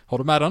 Har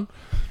du med den?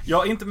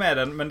 Jag är inte med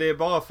den, men det är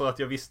bara för att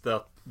jag visste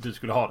att du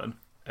skulle ha den.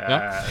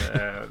 Ja.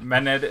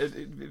 Men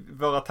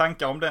våra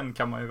tankar om den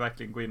kan man ju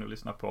verkligen gå in och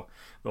lyssna på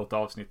vårt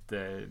avsnitt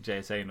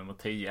JSA nummer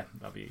 10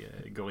 där vi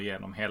går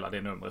igenom hela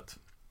det numret.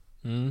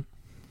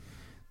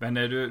 Men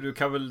du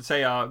kan väl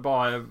säga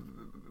bara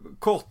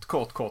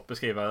kort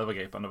beskriva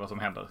övergripande vad som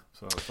händer.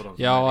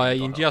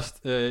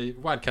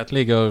 Wildcat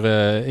ligger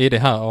i det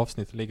här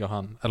avsnittet i det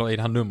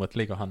här numret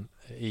ligger han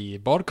i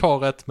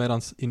badkaret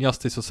medan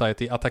Injustice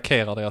Society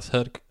attackerar deras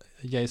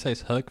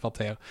JSAs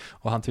högkvarter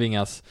och han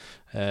tvingas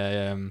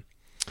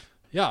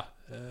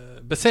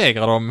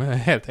besegra dem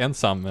helt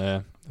ensam.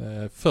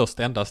 Först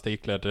endast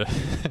iklädd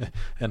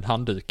en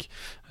handduk.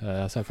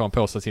 Sen får han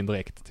på sig sin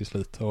dräkt till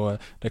slut. Och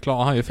det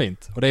klarar han ju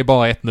fint. Och det är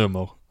bara ett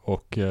nummer.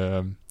 Och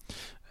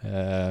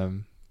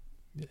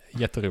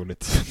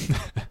jätteroligt.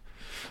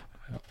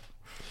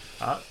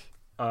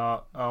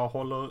 Jag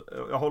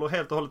håller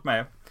helt och hållet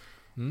med.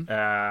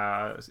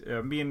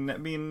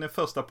 Min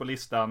första på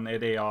listan är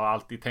det jag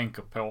alltid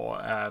tänker på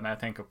när jag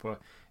tänker på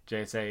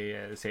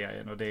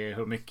JSA-serien, och det är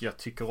hur mycket jag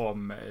tycker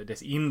om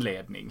dess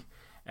inledning.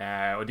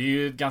 Och det är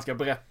ju ett ganska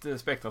brett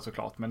spektra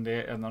såklart, men det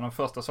är en av de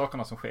första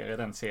sakerna som sker i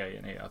den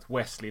serien är att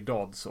Wesley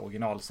Dodds,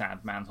 original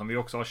Sandman, som vi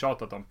också har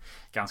tjatat om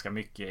ganska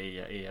mycket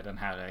i den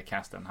här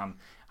casten,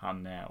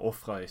 han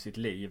offrar ju sitt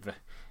liv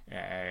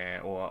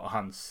och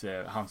hans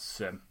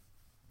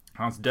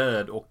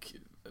död och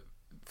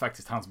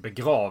faktiskt hans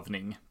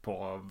begravning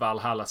på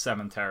Valhalla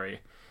Cemetery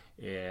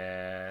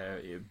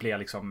blir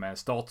liksom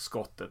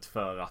startskottet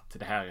för att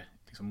det här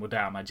liksom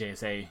moderna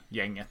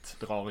JSA-gänget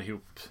drar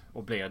ihop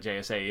och blir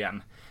JSA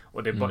igen.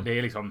 Och det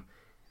är liksom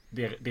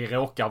det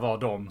råkar vara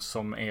de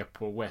som är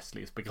på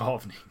Wesleys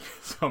begravning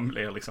som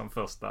blir liksom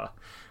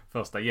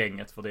första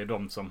gänget, för det är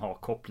de som har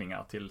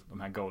kopplingar till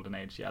de här Golden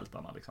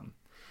Age-hjältarna liksom.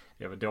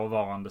 Det är väl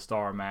dåvarande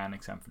Starman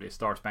exempelvis.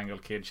 Star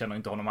Spangled Kid, känner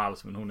inte honom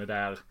alls, men hon är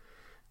där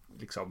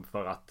liksom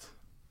för att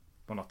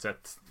på något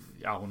sätt,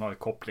 hon har ju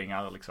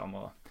kopplingar liksom,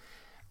 och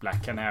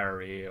Black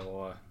Canary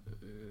och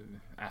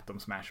Atom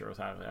Smasher och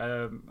så här.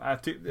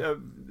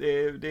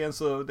 Det är en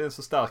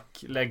så stark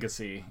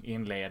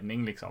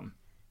legacy-inledning liksom.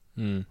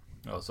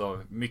 Och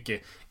så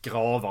mycket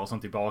gravar och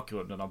sånt i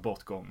bakgrunden av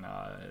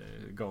bortgångna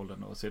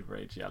Golden och Silver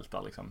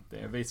Age-hjältar liksom.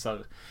 Det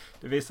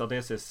visar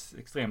DCs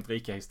extremt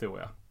rika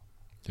historia.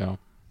 Ja.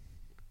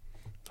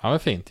 Ja, men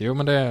fint. Jo,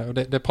 men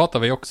det pratar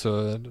vi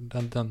också.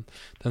 Den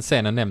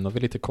scenen nämner vi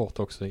lite kort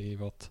också i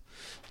vårt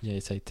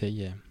JSA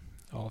 10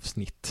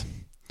 avsnitt.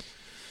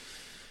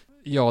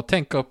 Jag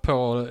tänker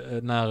på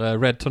när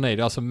Red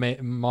Tornado, alltså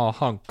Ma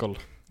Hunkel,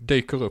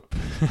 dyker upp.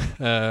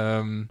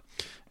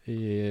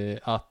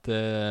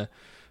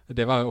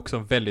 Det var också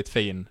en väldigt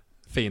fin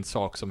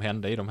sak som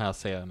hände i de här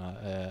serierna.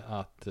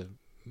 Att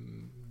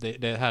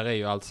det här är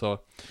ju alltså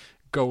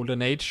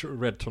Golden Age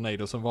Red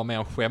Tornado som var mer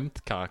en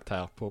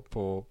skämtkaraktär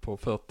på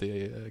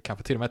 40,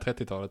 kanske till och med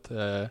 30-talet.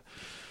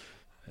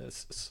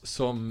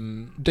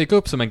 Som dyker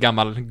upp som en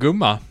gammal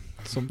gumma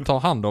som tar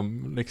hand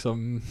om,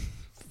 liksom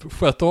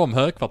sköter om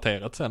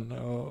högkvarteret sen.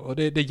 Och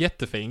det är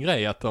jättefin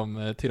grej att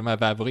de till och med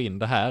väver in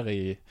det här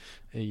i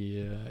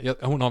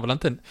hon har väl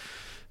inte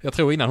jag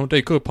tror innan hon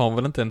dyker upp har hon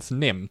väl inte ens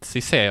nämnts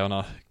i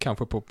serierna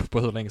kanske på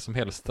hur länge som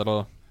helst,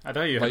 eller ja, det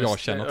är ju vad jag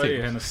känner till. Det är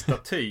ju hennes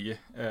staty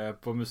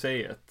på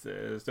museet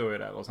står ju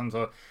där, och sen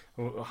så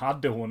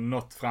hade hon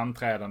något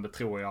framträdande,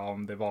 tror jag,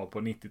 om det var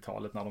på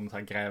 90-talet när de så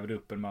här grävde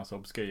upp en massa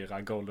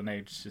obskyra Golden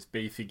Age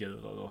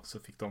spy-figurer, och så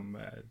fick de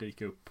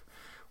dyka upp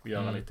och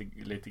göra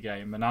lite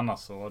grejer, men annars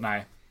så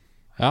nej.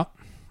 Ja.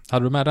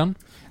 Hade du med den?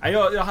 Nej,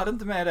 jag hade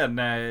inte med den,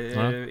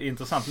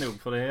 intressant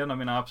nog, för det är en av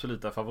mina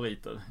absoluta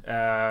favoriter.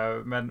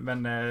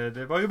 Men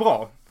det var ju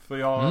bra, för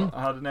jag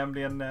hade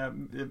nämligen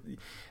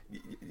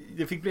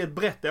det fick bli ett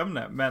brett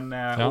ämne, men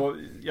och,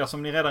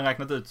 som ni redan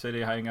räknat ut så är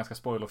det här en ganska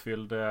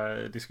spoilerfylld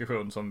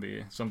diskussion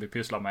som vi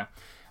pysslar med.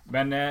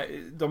 Men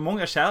de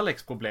många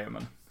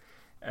kärleksproblemen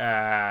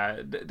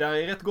Där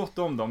är rätt gott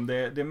om dem.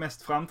 Det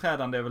mest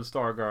framträdande är väl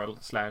Stargirl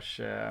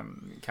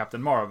 /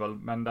 Captain Marvel.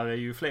 Men där är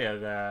ju fler.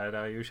 Där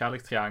är ju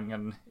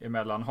kärlekstriangeln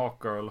emellan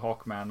Hawkgirl,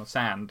 Hawkman och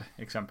Sand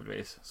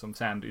exempelvis. Som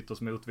Sand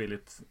ytterst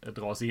motvilligt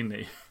dras in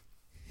i.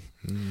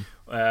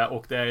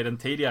 Och det är den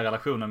tidiga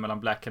relationen mellan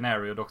Black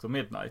Canary och Dr.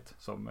 Midnight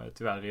som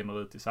tyvärr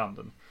rinner ut i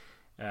sanden.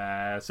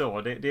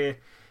 Så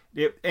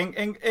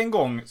en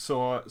gång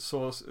så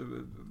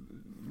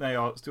när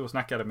jag stod och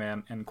snackade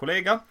med en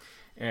kollega,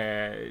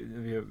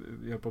 vi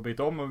höll på att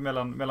byta om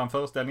mellan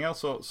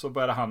föreställningar, så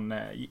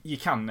började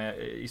gick han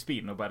i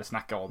spinn och började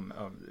snacka om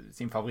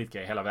sin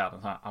favoritgrej i hela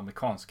världen, så här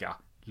amerikanska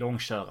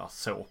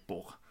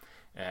långkörarsåpor,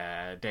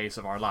 Days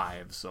of Our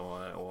Lives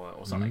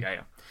och sådana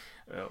grejer.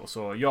 Och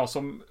så jag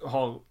som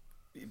har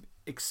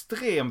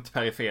extremt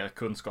perifer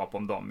kunskap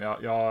om dem.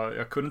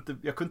 Jag kunde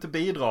inte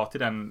bidra till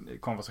den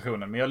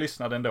konversationen, men jag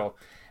lyssnade ändå.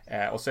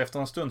 Och så efter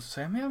en stund så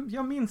säger jag, men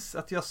jag minns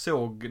att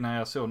när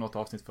jag såg något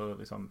avsnitt för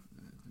liksom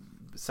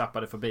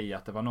zappade förbi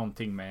att det var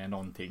någonting med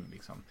någonting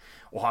liksom.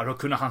 Och då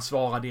kunde han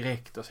svara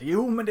direkt och säga,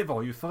 jo men det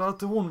var ju för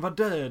att hon var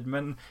död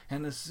men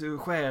hennes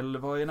själ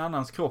var i en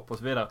annans kropp och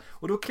så vidare.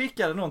 Och då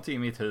klickade någonting i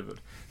mitt huvud.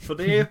 För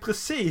det är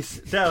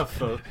precis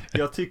därför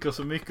jag tycker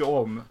så mycket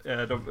om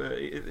de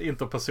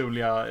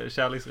interpersonliga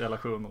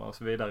kärleksrelationerna och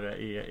så vidare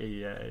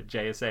i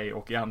JSA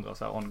och i andra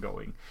så här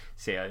ongoing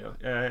serier.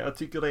 Jag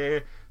tycker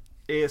det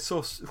är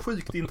så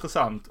sjukt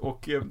intressant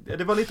och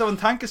det var lite av en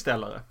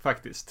tankeställare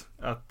faktiskt.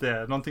 Att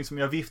någonting som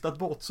jag viftat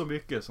bort så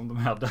mycket som de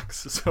här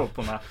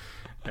dagssåporna.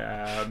 Det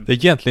är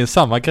egentligen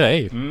samma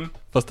grej,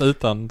 fast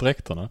utan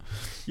dräkterna.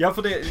 Ja,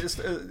 för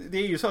det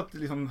är ju så att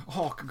liksom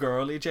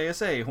Hawkgirl i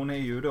JSA, hon är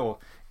ju då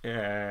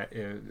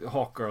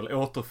Hawkgirl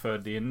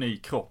återfödd i en ny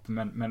kropp,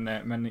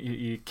 men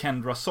i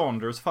Kendra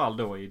Saunders fall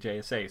då i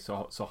JSA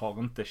så har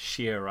inte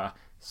Shira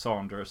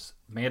Saunders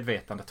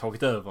medvetande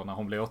tagit över när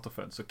hon blir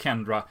återfödd. Så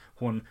Kendra,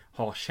 hon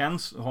har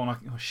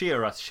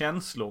Shiras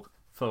känslor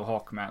för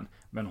Hawkman,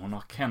 men hon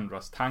har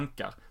Kendras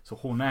tankar. Så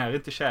hon är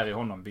inte kär i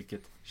honom,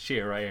 vilket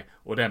Shira är.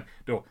 Och den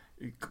då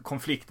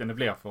konflikten det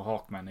blir för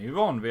Hawkman är ju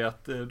van vid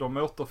att de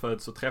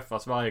återföds och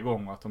träffas varje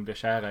gång och att de blir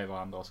kära i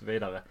varandra och så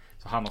vidare.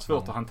 Så han har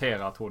svårt att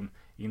hantera att hon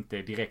inte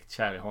är direkt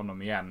kär i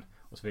honom igen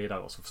och så vidare.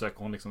 Och så försöker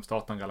hon liksom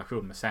starta en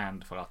relation med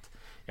Sand för att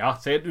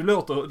du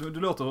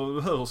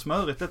låter hur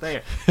smörigt detta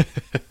är.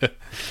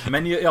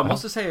 Men jag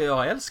måste säga att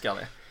jag älskar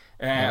det.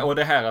 Och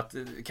det här att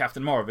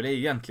Captain Marvel är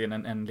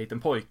egentligen en liten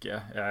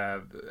pojke,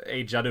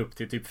 agead upp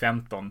till typ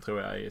 15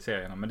 tror jag i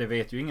serien. Men det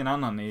vet ju ingen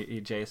annan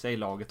i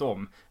JSA-laget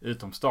om,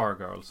 utom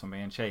Stargirl som är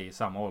en tjej i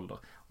samma ålder.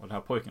 Och den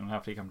här pojken och den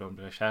här flickan de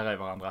blir kära i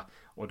varandra.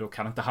 Och då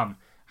kan inte han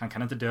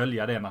kan inte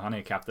dölja det när han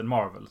är Captain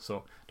Marvel.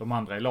 Så de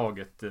andra i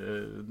laget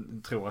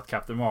tror att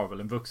Captain Marvel,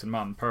 en vuxen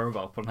man,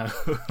 pervar på den här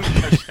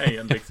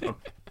tjejen liksom.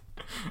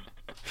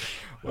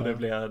 Och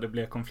det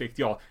blir konflikt.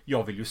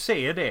 Jag vill ju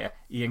se det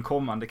i en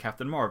kommande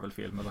Captain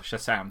Marvel-film, eller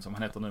Shazam som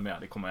han heter numera.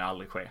 Det kommer ju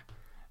aldrig ske.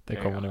 Det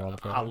kommer nog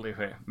aldrig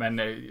ske. Men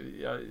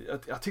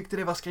jag tyckte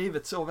det var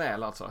skrivet så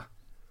väl alltså.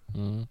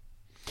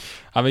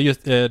 Ja, men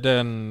just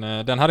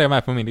den hade jag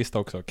med på min lista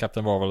också.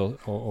 Captain Marvel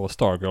och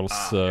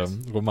Stargirls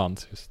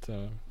romans just.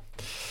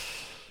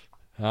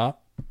 Ja.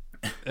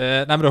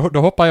 Nej, men då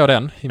hoppar jag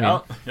den i min.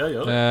 Ja, jag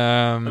gör det.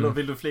 Eller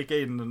vill du flika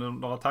in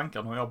några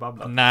tankar när jag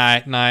babblar?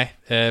 Nej,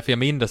 för jag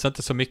mindes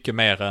inte så mycket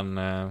mer än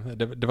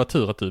det var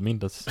tur att du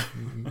mindes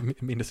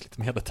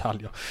lite mer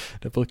detaljer.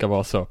 Det brukar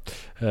vara så.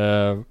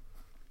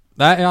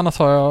 Nej, annars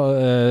har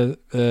jag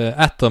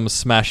Atom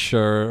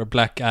Smasher,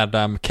 Black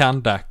Adam,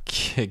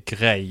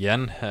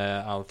 Kandak-grejen.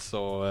 Alltså,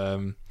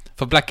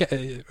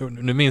 för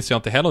nu minns jag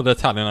inte heller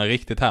detaljerna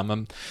riktigt här,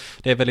 men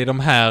det är väl i de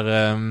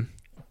här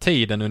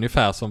tiden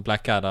ungefär som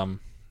Black Adam,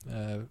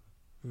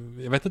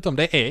 jag vet inte om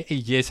det är i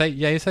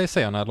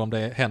JSA-serien eller om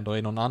det händer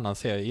i någon annan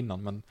serie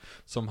innan, men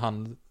som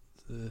han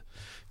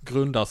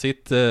grundar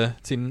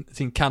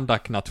sin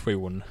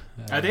Kandak-nation.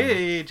 Ja, det är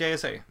i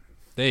JSA.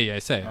 Det är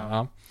JSA,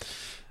 ja.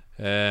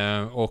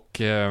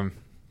 Och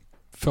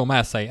får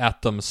med sig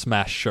Atom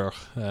Smasher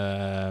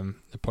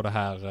på det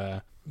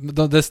här.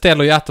 Det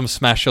ställer ju Atom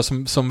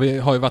Smasher som vi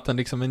har ju varit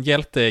en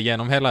hjälte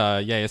genom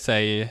hela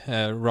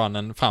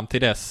JSA-runnen fram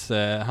till dess.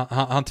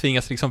 Han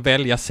tvingas liksom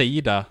välja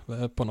sida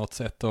på något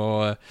sätt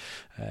och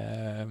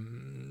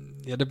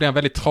det blir en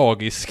väldigt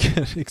tragisk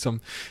liksom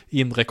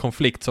inre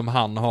konflikt som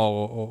han har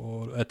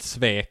och ett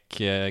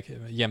svek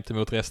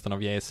gentemot resten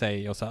av JSA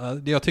och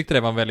så. Jag tyckte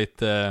det var en väldigt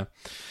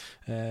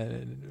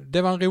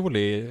det var en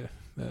rolig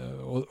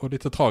och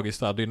lite tragisk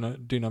där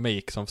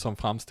dynamik som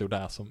framstod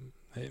där som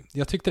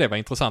jag tyckte det var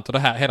intressant.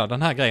 Och hela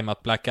den här grejen med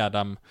att Black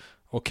Adam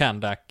och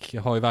Kandak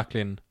har ju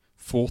verkligen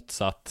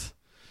fortsatt.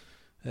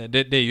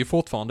 Det är ju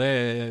fortfarande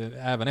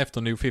även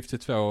efter New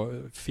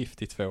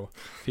 52.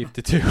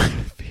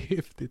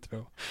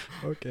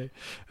 Okej.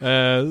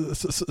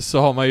 Så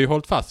har man ju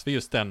hållit fast vid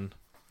just den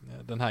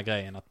här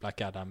grejen att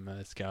Black Adam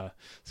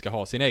ska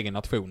ha sin egen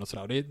nation och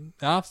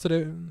sådär. Så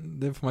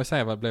det får man ju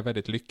säga blev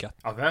väldigt lyckat.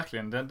 Ja,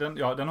 verkligen.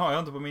 Den har jag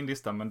inte på min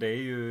lista, men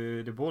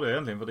det borde jag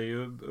egentligen, för det är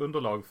ju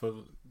underlag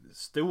för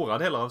stora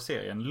delar av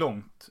serien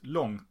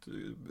långt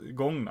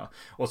gångna.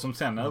 Och som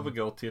sen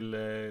övergår till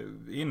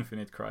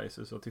Infinite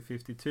Crisis och till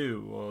 52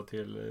 och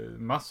till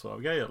massor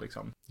av grejer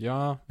liksom.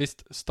 Ja,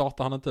 visst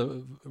startar han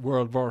inte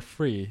World War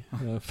 3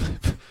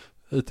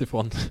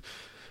 utifrån...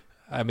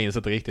 Jag minns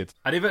inte riktigt.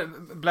 Ja,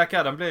 Black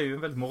Adam blir ju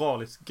en väldigt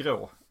moraliskt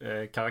grå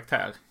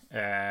karaktär.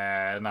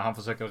 När han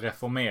försöker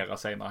reformera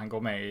sig när han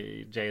går med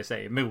i JSA.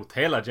 Mot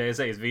hela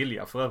JSAs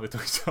vilja för övrigt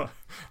också.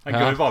 Han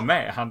går ju bara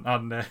med.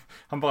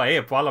 Han bara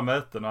är på alla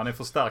möten och han är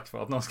för stark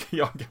för att någon ska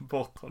jaga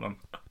bort honom.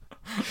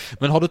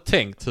 Men har du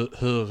tänkt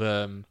hur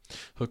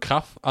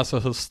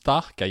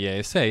starka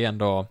JSA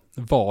ändå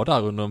var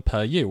där under en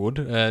period?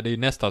 Det är ju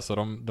nästan så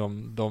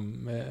de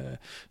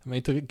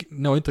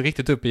når inte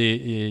riktigt upp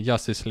i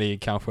Justice League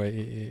kanske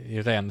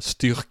i ren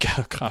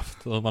styrka och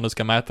kraft, hur man nu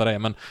ska mäta det,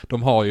 men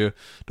de har ju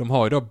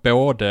då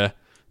både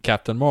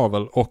Captain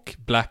Marvel och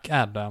Black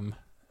Adam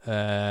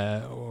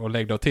och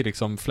lägg då till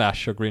liksom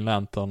Flash och Green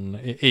Lantern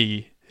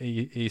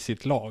i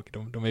sitt lag.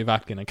 De är ju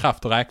verkligen en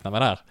kraft att räkna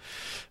med där.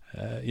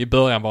 I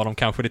början var de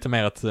kanske lite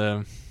mer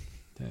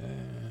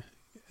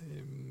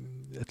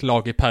ett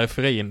lag i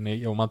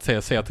periferin om man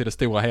ser till det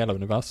stora hela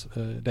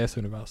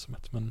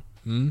DC-universumet. Men,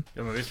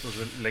 Ja, men visst, och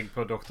så lägg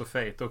på Dr.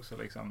 Fate också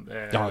liksom.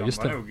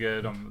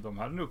 De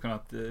hade nog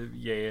kunnat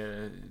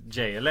ge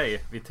JLA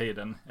vid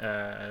tiden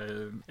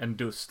en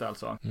dust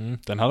alltså.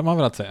 Den hade man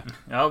velat se.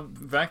 Ja,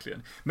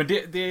 verkligen. Men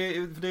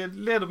det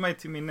leder mig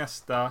till min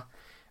nästa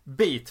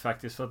bit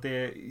faktiskt, för att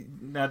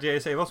när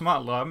JSA var som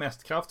allra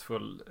mest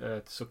kraftfull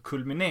så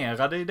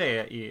kulminerade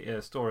det i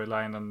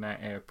storylinen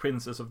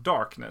Princess of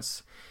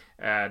Darkness,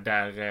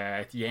 där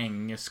ett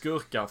gäng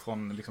skurkar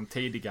från liksom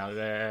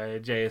tidigare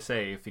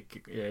JSA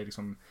fick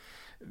liksom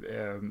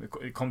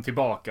kom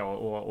tillbaka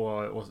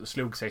och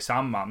slog sig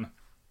samman.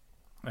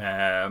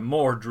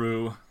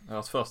 Mordru,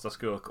 deras första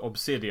skurk,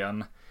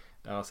 Obsidian,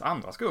 deras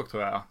andra skurk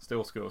tror jag,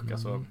 storskurk,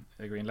 alltså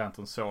Green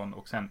Lanterns son,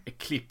 och sen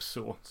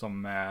Eclipso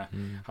som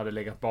hade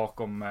legat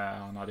bakom,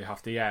 han hade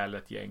haft ihjäl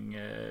ett gäng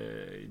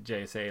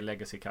JSA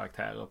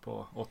Legacy-karaktärer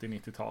på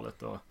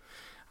 80-90-talet, och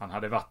han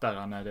hade varit där,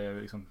 han hade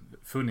liksom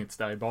funnits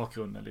där i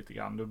bakgrunden lite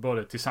grann.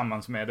 Både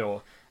tillsammans med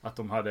då att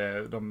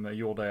de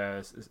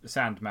gjorde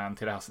Sandman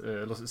till det här,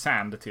 eller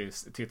Sand till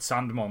ett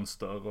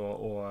sandmonster,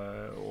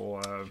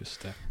 och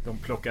just det. De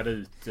plockade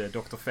ut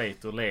Dr.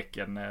 Fate ur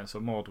leken, så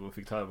Mordru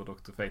fick ta över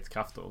Dr. Fates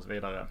krafter och så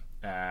vidare.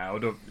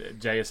 Och då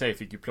JSA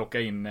fick ju plocka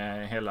in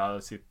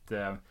hela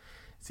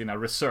sina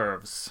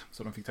reserves,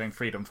 så de fick ta in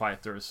Freedom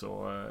Fighters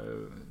och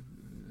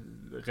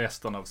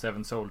resten av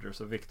Seven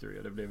Soldiers of Victory,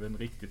 och det blev en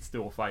riktigt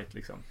stor fight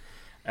liksom.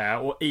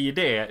 Och i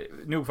det,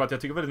 nog för att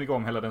jag tycker väldigt mycket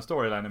om hela den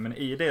storylinen, men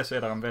i det så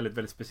är det en väldigt,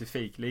 väldigt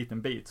specifik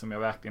liten bit som jag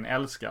verkligen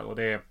älskar, och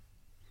det är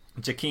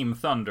Jakeem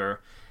Thunder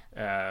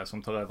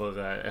som tar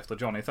över efter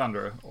Johnny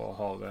Thunder och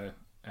har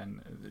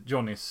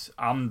Johnnys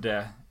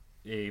ande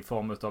i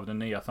form av den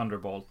nya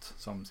Thunderbolt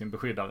som sin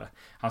beskyddare.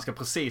 Han ska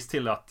precis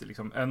till att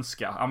liksom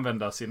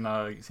använda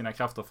sina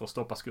krafter för att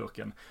stoppa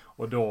skurken,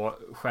 och då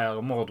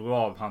skär Mordru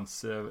av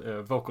hans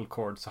vocal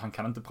cord, så han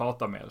kan inte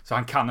prata mer. Så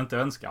han kan inte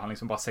önska, han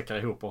liksom bara säckar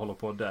ihop och håller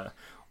på att dö.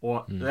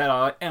 Och det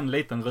är en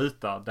liten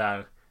ruta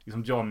där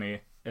liksom Johnny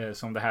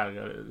som det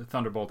här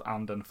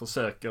Thunderbolt-anden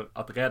försöker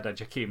att rädda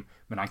Jakeem,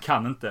 men han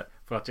kan inte,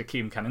 för att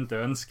Jakeem kan inte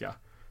önska.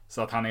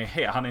 Så att han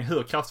är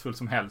hur kraftfull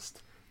som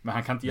helst, men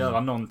han kan inte göra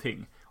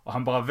någonting. Och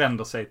han bara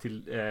vänder sig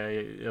till,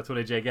 jag tror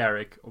det är Jay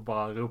Garrick, och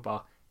bara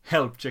ropar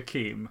 "Help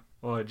Jakeem",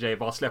 och Jay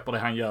bara släpper det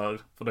han gör,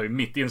 för det är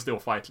mitt i en stor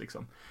fight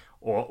liksom,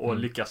 och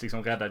lyckas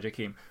liksom rädda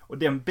Jakeem. Och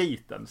den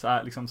biten så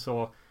här, liksom,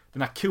 så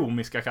den här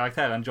komiska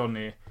karaktären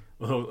Johnny,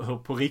 och hur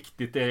på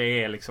riktigt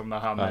det är liksom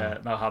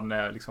när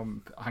han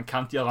liksom, han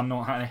kan inte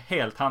göra han är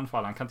helt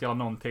handfall, han kan inte göra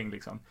någonting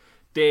liksom.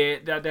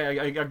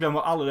 Jag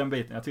glömmer aldrig den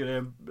biten. Jag tycker det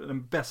är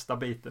den bästa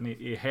biten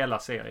i hela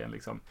serien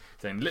liksom.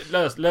 Sen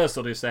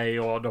löser det sig,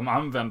 och de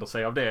använder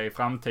sig av det i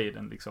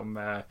framtiden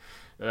liksom.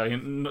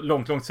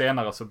 Långt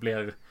senare så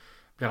blir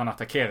han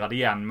attackerad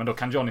igen, men då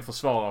kan Johnny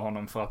försvara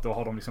honom, för att då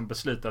har de liksom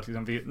beslutat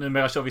liksom,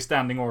 numera kör vi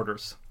standing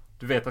orders.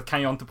 Du vet att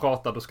kan jag inte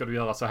prata, då ska du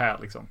göra så här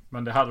liksom.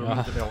 Men det hade de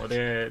inte då.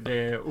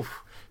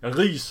 Jag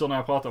ryser när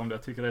jag pratar om det.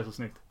 Jag tycker det är så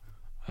snyggt.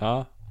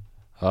 Ja,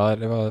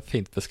 det var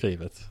fint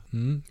beskrivet.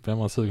 Blir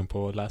man sugen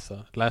på att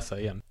läsa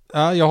igen.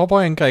 Ja, jag har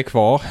bara en grej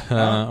kvar.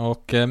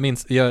 Och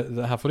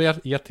här får du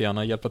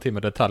jättegärna hjälpa till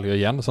med detaljer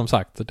igen. Som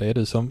sagt, det är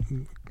du som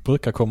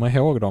brukar komma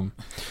ihåg dem.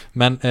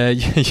 Men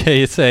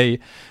JSA,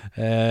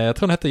 jag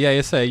tror den hette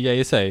JSA.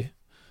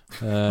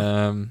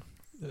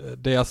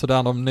 Det är alltså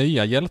där de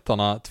nya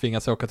hjältarna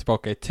tvingas åka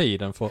tillbaka i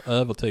tiden för att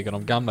övertyga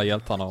de gamla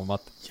hjältarna om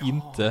att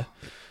inte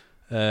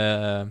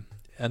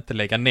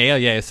lägga ner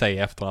JSA,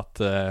 efter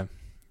att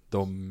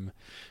de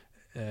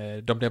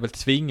blev väl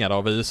tvingade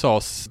av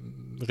USAs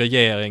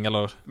regering,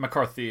 eller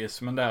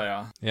McCarthyismen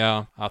där,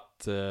 ja,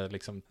 att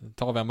liksom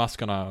ta av er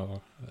maskerna,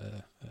 och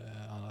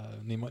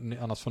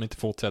annars får ni inte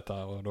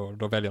fortsätta, och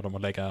då väljer de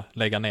att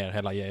lägga ner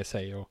hela JSA,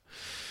 och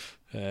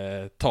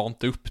tar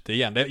inte upp det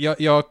igen.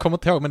 Jag kommer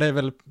inte ihåg, men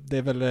det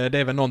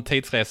är väl någon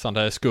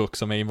tidsresande skurk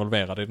som är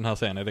involverad i den här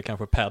scenen. Det är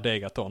kanske Per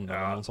Degaton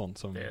eller någon sånt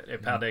som... Det är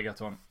Per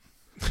Degaton.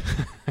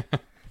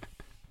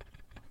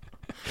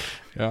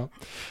 Ja.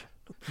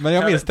 Men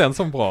jag minns den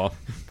som bra.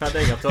 Per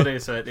Degaton, det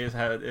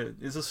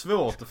är så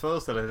svårt att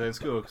föreställa sig en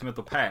skurk som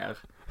heter Per.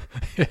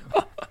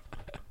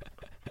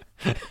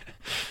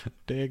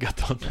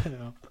 Degaton,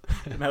 ja.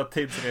 Den här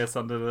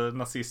tidsresande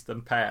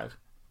nazisten Per.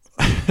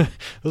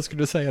 Hur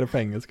skulle du säga det på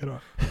engelska då?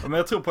 Men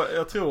jag tror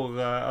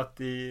att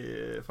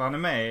för han är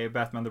med i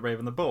Batman the Brave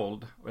and the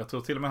Bold, och jag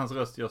tror till och med hans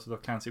röst görs av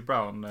Clancy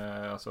Brown,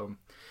 alltså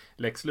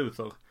Lex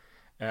Luthor.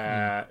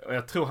 Och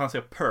jag tror han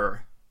säger Per,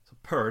 så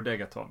Per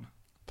Degaton.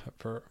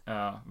 Per.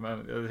 Ja,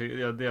 men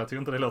jag tycker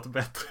inte det låter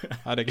bättre.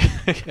 Ja,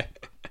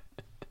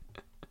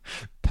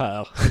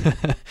 Per.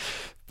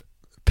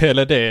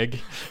 Pelle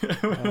Deg.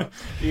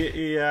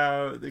 I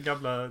den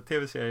gamla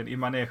tv-serien I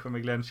Manege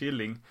med Glenn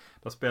Killing,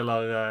 där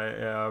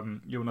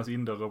spelar Jonas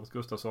Inde och Robert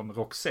Gustafsson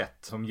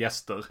Roxette som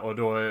gäster, och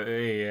då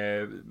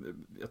är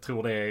jag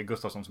tror det är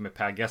Gustafsson som är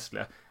Per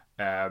Gessle,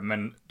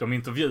 men de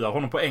intervjuar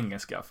honom på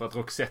engelska för att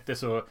Roxette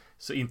är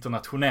så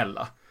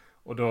internationella,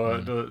 och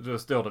då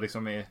står det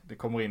liksom det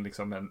kommer in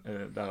liksom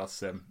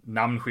deras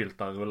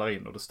namnskyltar rullar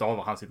in, och då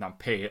stavar han sitt namn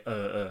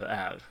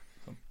P-Ö-Ö-R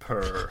som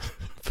Per.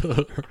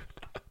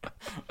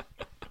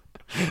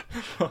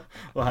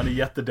 Och han är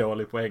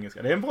jättedålig på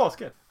engelska. Det är en bra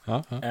sketch.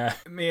 Ja.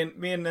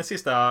 Min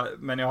sista,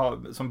 men jag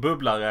har som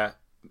bubblare,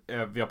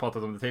 vi har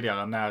pratat om det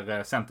tidigare,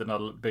 när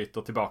Sentinel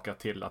byter tillbaka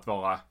till att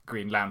vara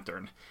Green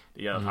Lantern.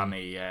 Det gör han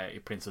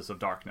i Princess of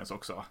Darkness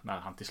också, när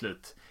han till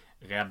slut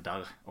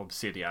räddar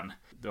Obsidian.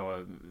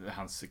 Då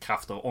hans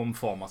krafter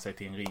omformar sig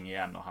till en ring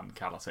igen, och han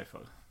kallar sig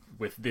för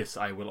With this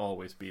I will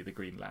always be the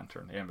Green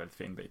Lantern. Det är en väldigt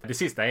fin bit. Det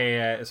sista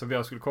som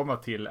jag skulle komma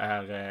till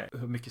är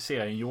hur mycket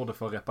serien gjorde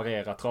för att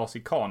reparera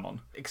trasig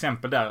kanon.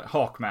 Exempel där,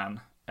 Hawkman.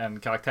 En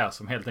karaktär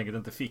som helt enkelt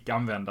inte fick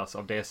användas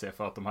av DC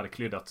för att de hade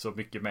klyddat så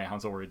mycket med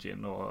hans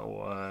origin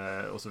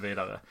och så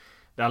vidare.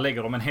 Där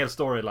lägger de en hel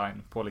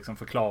storyline på att liksom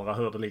förklara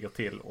hur det ligger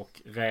till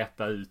och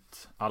räta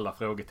ut alla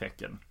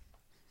frågetecken.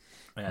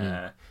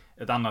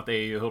 Ett annat är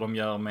ju hur de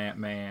gör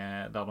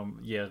med där de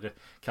ger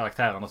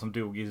karaktärerna som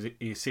dog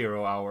i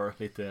Zero Hour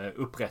lite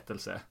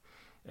upprättelse.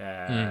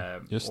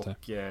 Just det.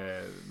 Och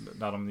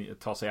där de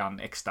tar sig an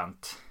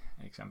Extant.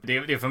 Det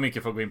är för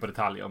mycket för att gå in på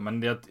detaljer,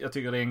 men jag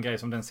tycker det är en grej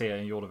som den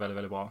serien gjorde väldigt,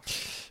 väldigt bra.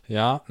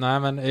 Ja, nej,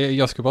 men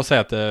jag skulle bara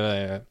säga att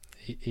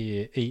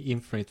i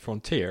Infinite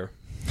Frontier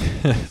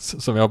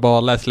som jag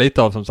bara läst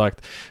lite av, som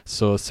sagt,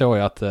 så såg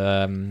jag att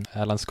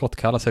Alan Scott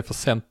kallar sig för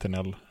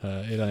Sentinel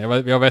i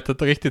den. Jag vet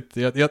inte riktigt,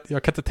 jag kan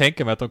inte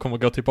tänka mig att de kommer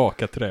gå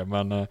tillbaka till det,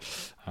 men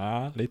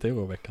lite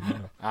oroväckande.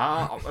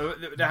 Ja,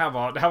 det här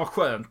var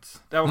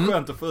skönt. Det var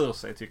skönt att få ur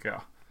sig, tycker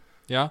jag.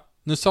 Ja,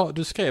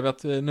 du skrev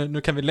att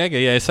nu kan vi lägga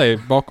JSA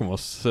bakom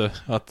oss,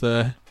 att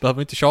behöver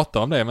vi inte tjata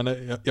om det,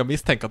 men jag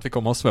misstänker att vi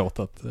kommer ha svårt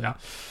att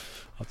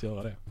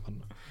göra det.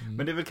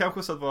 Men det är väl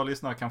kanske så att våra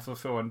lyssnare kan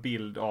få en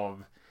bild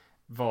av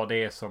vad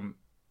det är som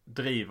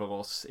driver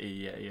oss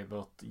i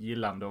vårt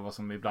gillande, och vad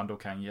som ibland då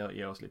kan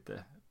ge oss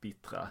lite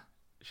bittra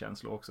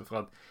känslor också. För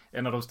att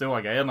en av de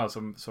stora grejerna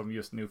som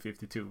just New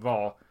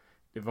 52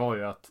 det var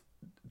ju att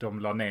de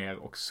la ner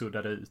och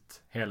suddade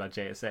ut hela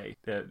JSA.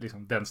 Det är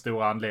liksom den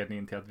stora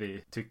anledningen till att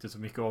vi tyckte så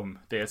mycket om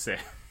DC.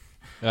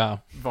 Ja.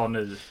 Var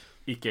nu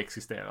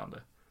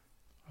icke-existerande.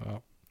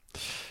 Ja,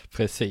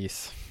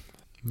 precis.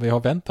 Vi har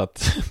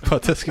väntat på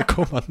att det ska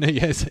komma en ny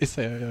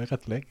JSA-serie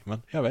rätt länge,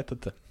 men jag vet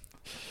inte.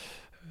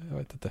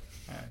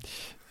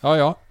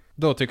 Ja,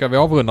 då tycker jag vi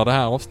avrundar det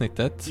här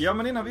avsnittet. Ja,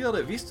 men innan vi gör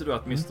det, visste du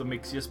att Mr.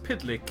 Mixius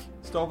Pitlick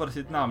stavade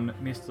sitt namn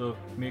Mr.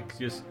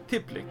 Mixius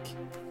Tiplick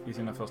i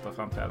sina första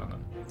framträdanden?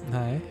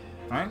 Nej,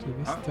 det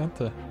visste jag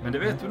inte. Men det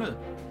vet du nu.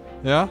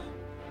 Ja,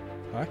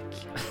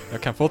 tack.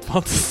 Jag kan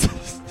fortfarande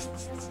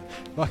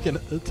varken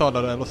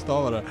uttala det eller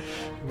stava det.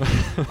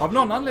 Av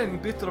någon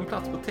anledning bytte de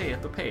plats på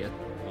T1 och P1.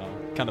 Ja,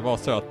 kan det vara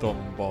så att de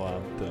bara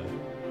inte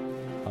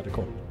hade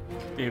koll?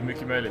 Det är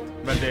mycket möjligt.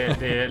 Men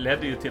det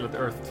ledde ju till att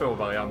Earth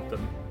 2-varianten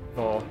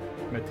var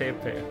med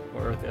TP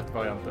och Earth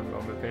 1-varianten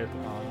var med P1.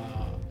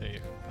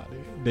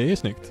 Det är ju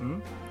snyggt.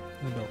 Mm.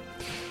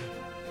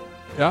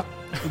 Ja,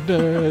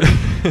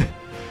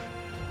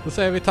 då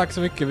säger vi tack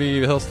så mycket.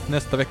 Vi hörs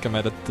nästa vecka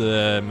med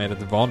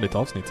ett vanligt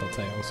avsnitt, så att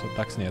säga. Och så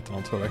dagsnyheterna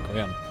om 2 veckor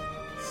igen.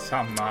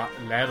 Samma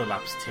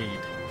läderlappstid.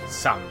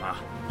 Samma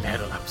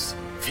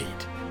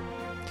läderlappsfeed.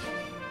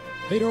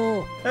 Hej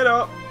då! Hej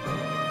då!